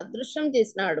చేసినాడు, అదృష్టం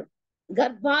చేసినాడు.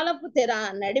 గర్భాలపు తెర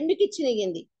నడిమికి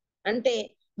చినిగింది. అంటే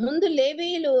ముందు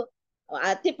లేవీయులు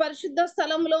అతి పరిశుద్ధ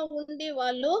స్థలంలో ఉండి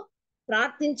వాళ్ళు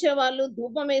ప్రార్థించేవాళ్ళు,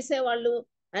 ధూపం వేసేవాళ్ళు,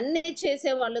 అన్ని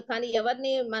చేసేవాళ్ళు. కానీ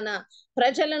ఎవరిని మన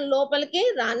ప్రజలను లోపలికి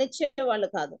రానిచ్చేవాళ్ళు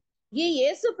కాదు. ఈ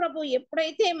యేసు ప్రభు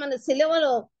ఎప్పుడైతే మన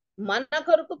సిలువలో మన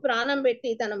కొరకు ప్రాణం పెట్టి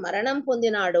తన మరణం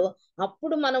పొందినాడో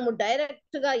అప్పుడు మనము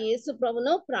డైరెక్ట్ గా యేసు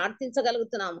ప్రభును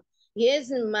ప్రార్థించగలుగుతున్నాము.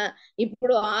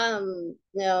 ఇప్పుడు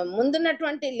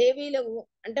ముందున్నటువంటి లేవీలకు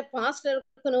అంటే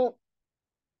పాస్టర్కును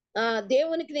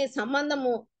దేవునికి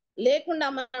సంబంధము లేకుండా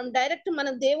మనం డైరెక్ట్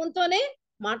మనం దేవునితోనే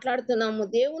మాట్లాడుతున్నాము.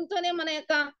 దేవునితోనే మన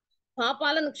యొక్క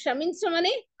పాపాలను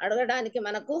క్షమించమని అడగడానికి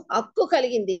మనకు హక్కు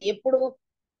కలిగింది. ఎప్పుడు?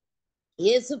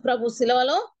 యేసు ప్రభు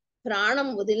సిలువలో ప్రాణం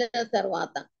వదిలిన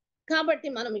తర్వాత. కాబట్టి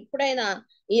మనం ఇప్పుడైనా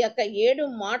ఈ యొక్క 7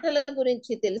 మాటల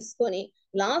గురించి తెలుసుకొని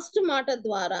లాస్ట్ మాట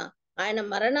ద్వారా ఆయన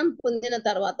మరణం పొందిన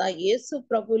తర్వాత యేసు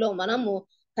ప్రభులో మనము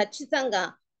ఖచ్చితంగా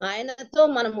ఆయనతో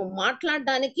మనము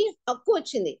మాట్లాడడానికి హక్కు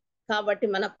వచ్చింది. కాబట్టి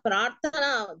మన ప్రార్థన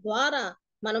ద్వారా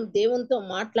మనం దేవునితో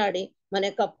మాట్లాడి మన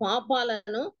యొక్క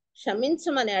పాపాలను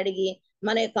క్షమించమని అడిగి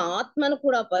మన యొక్క ఆత్మను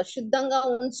కూడా పరిశుద్ధంగా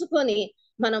ఉంచుకొని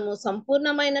మనము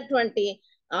సంపూర్ణమైనటువంటి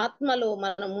ఆత్మలో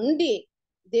మనం ఉండి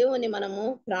దేవుని మనము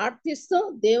ప్రార్థిస్తూ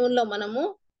దేవునిలో మనము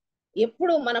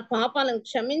ఎప్పుడు మన పాపాలను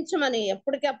క్షమించమని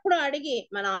ఎప్పటికప్పుడు అడిగి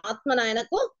మన ఆత్మను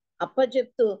ఆయనకు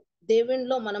అప్పచెప్తూ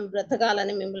దేవునిలో మనం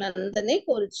బ్రతకాలని మిమ్మల్ని అందరినీ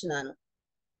కోరుచున్నాను.